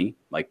more money.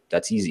 Like,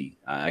 that's easy.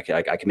 I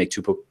can make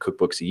 2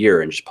 cookbooks a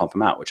year and just pump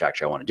them out, which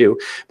actually I want to do.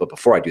 But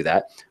before I do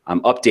that,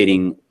 I'm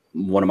updating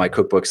one of my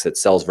cookbooks that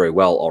sells very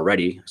well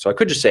already. So I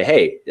could just say,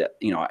 hey,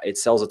 you know, it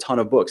sells a ton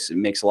of books. It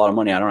makes a lot of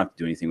money. I don't have to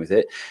do anything with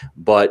it.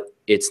 But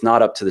it's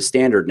not up to the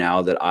standard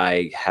now that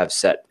I have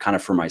set kind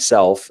of for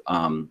myself,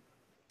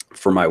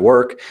 for my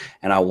work,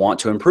 and I want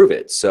to improve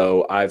it.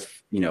 So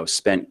I've, you know,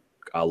 spent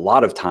a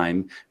lot of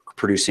time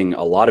producing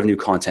a lot of new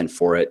content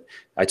for it.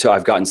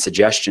 I've gotten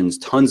suggestions,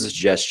 tons of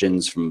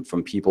suggestions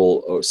from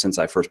people since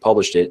I first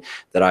published it,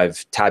 that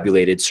I've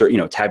tabulated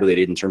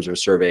in terms of a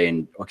survey.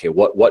 And okay,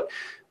 what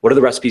are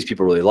the recipes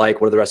people really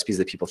like? What are the recipes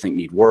that people think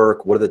need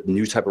work? What are the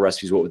new type of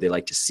recipes? What would they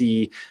like to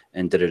see?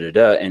 And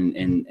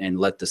and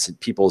let the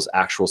people's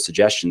actual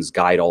suggestions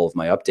guide all of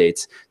my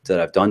updates that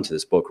I've done to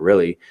this book,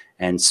 really.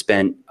 And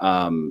spent,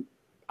 I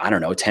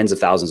don't know, tens of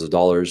thousands of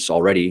dollars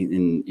already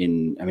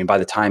I mean, by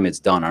the time it's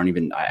done,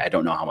 I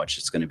don't know how much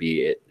it's going to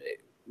be.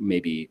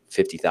 Maybe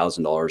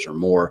 $50,000 or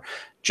more,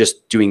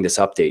 just doing this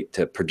update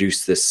to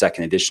produce this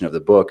second edition of the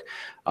book.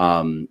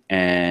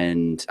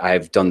 And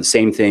I've done the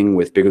same thing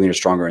with Bigger, Leaner,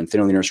 Stronger and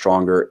Thinner, Leaner,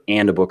 Stronger,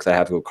 and a book that I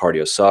have called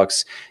Cardio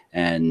Sucks.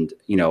 And,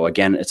 you know,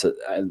 again, it's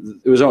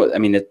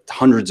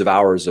hundreds of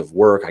hours of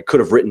work. I could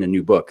have written a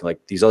new book,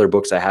 like these other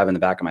books I have in the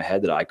back of my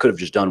head that I could have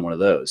just done one of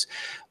those.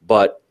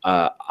 But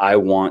I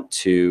want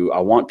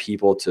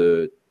people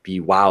to be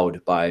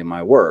wowed by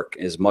my work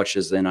as much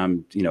as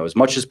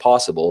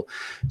possible.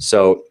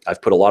 So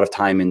I've put a lot of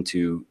time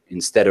into,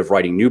 instead of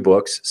writing new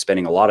books,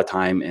 spending a lot of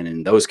time, and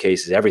in those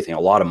cases, a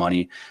lot of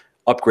money,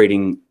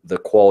 upgrading the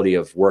quality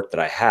of work that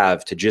I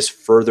have to just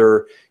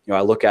further, you know,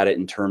 I look at it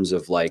in terms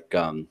of like,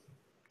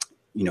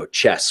 you know,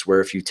 chess, where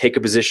if you take a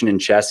position in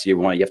chess, you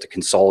have to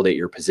consolidate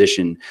your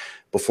position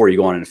before you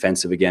go on an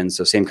offensive again.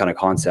 So same kind of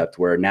concept,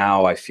 where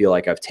now I feel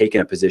like I've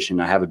taken a position,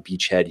 I have a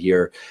beachhead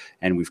here,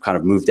 and we've kind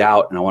of moved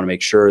out, and I want to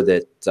make sure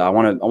that I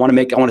want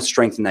to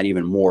strengthen that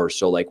even more.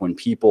 So like when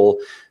people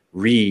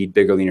read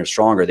Bigger, Leaner,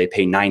 Stronger, they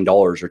pay $9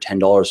 or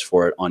 $10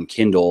 for it on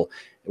Kindle,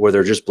 where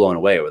they're just blown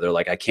away, where they're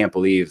like, I can't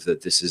believe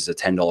that this is a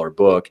 $10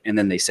 book. And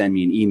then they send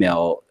me an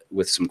email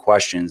with some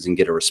questions and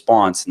get a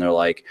response, and they're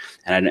like,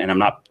 and I'm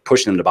not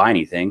pushing them to buy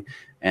anything.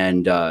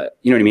 And you know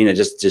what I mean? It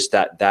just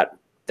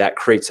that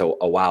creates a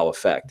wow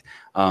effect.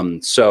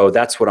 So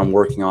that's what I'm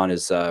working on,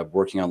 is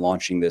working on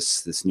launching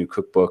this new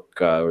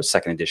cookbook, or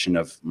second edition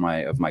of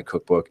my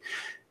cookbook.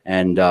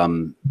 And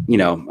you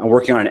know, I'm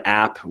working on an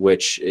app,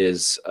 which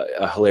is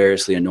a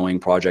hilariously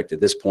annoying project at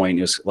this point.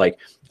 It was like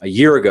a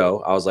year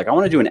ago, I was like, I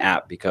want to do an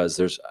app, because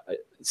there's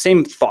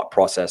same thought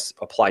process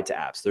applied to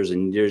apps.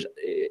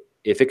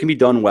 If it can be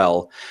done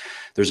well,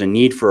 there's a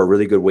need for a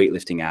really good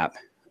weightlifting app.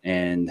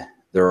 And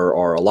there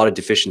are a lot of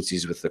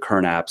deficiencies with the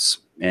current apps,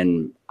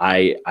 and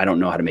I don't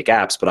know how to make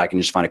apps, but I can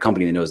just find a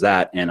company that knows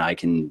that, and I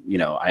can, you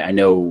know, I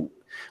know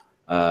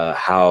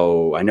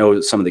I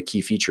know some of the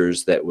key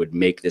features that would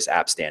make this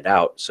app stand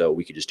out. So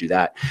we could just do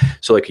that.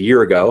 So like a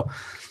year ago,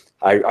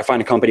 I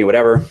find a company,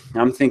 whatever,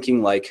 and I'm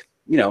thinking like,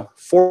 you know,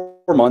 4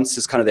 months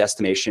is kind of the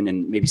estimation,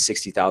 and maybe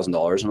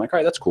 $60,000. I'm like, all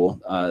right, that's cool.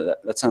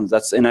 That sounds,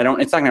 and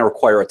it's not going to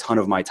require a ton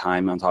of my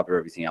time on top of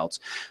everything else.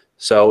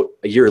 So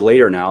a year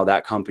later now,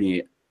 that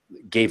company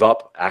gave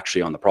up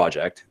actually on the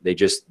project. They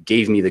just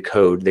gave me the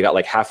code. They got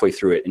like halfway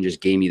through it and just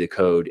gave me the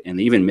code, and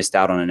they even missed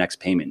out on a next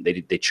payment.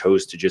 They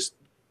chose to just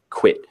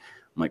quit.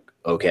 I'm like,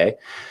 okay.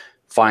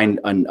 Find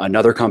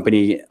another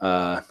company,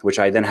 which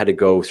I then had to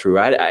go through.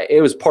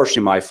 It was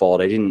partially my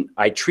fault.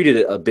 I treated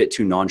it a bit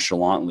too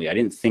nonchalantly.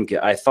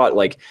 I thought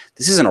like,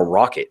 this isn't a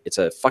rocket. It's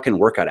a fucking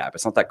workout app.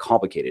 It's not that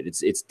complicated.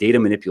 It's data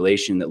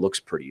manipulation that looks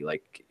pretty.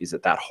 Like, is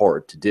it that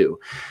hard to do?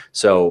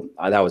 So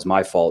that was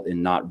my fault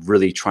in not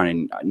really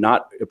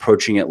not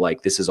approaching it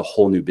like this is a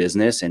whole new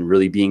business, and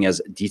really being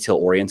as detail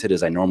oriented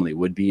as I normally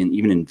would be. And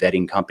even in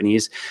vetting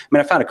companies, I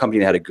mean, I found a company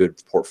that had a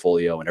good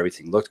portfolio and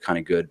everything looked kind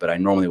of good, but I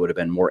normally would have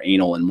been more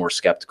anal and more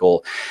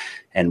skeptical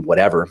and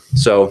whatever.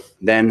 So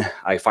then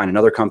I find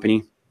another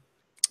company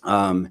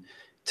to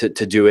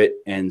do it.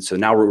 And so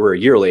now we're a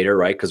year later,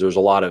 right? Because there was a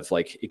lot of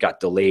like, it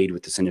got delayed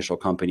with this initial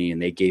company, and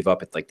they gave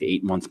up at like the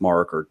 8-month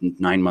mark or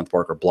 9-month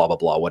mark or blah, blah,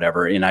 blah,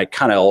 whatever. And I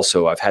kind of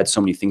also, I've had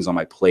so many things on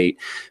my plate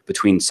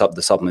between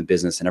the supplement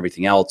business and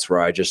everything else,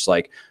 where I just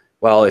like,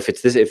 well, if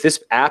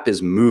this app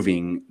is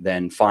moving,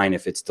 then fine.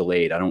 If it's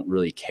delayed, I don't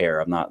really care.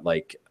 I'm not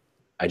like,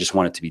 I just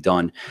want it to be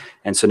done.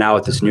 And so now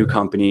at this new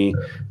company,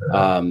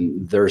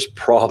 there's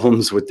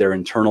problems with their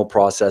internal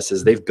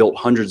processes. They've built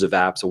hundreds of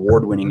apps,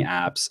 award-winning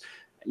apps.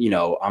 You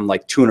know, I'm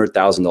like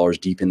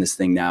 $200,000 deep in this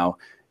thing now,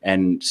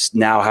 and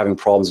now having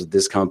problems with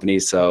this company.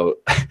 So,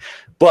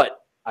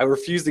 but I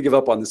refuse to give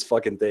up on this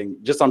fucking thing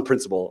just on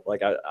principle.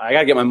 Like I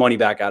gotta get my money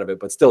back out of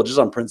it, but still just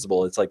on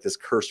principle, it's like this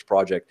cursed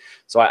project.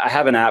 So I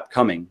have an app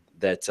coming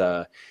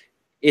that,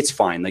 it's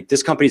fine. Like,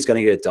 this company's going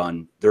to get it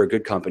done. They're a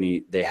good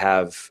company. They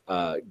have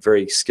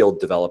very skilled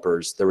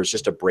developers. There was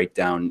just a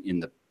breakdown in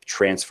the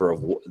transfer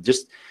of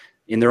just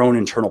in their own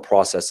internal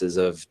processes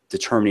of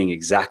determining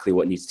exactly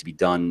what needs to be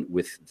done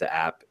with the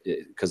app,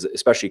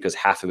 especially because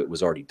half of it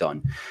was already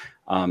done.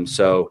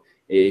 So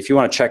if you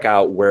want to check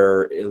out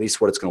at least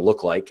what it's going to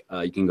look like,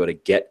 you can go to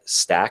Get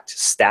Stacked.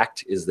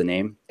 Stacked is the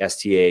name,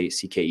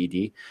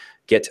 STACKED,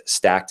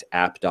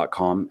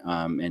 getstackedapp.com,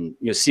 and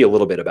you'll see a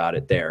little bit about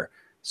it there.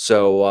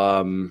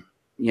 So,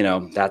 you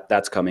know,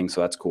 that's coming.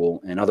 So that's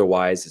cool. And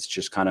otherwise, it's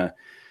just kind of,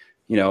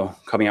 you know,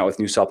 coming out with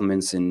new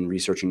supplements and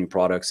researching new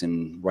products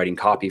and writing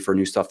copy for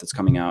new stuff that's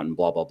coming out and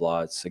blah, blah,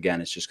 blah. It's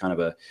just kind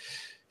of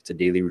it's a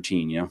daily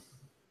routine, you know?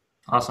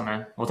 Awesome,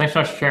 man. Well, thanks so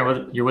much for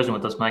sharing your wisdom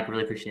with us, Mike. I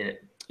really appreciate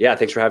it. Yeah.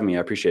 Thanks for having me.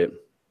 I appreciate it.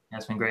 Yeah,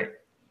 it's been great.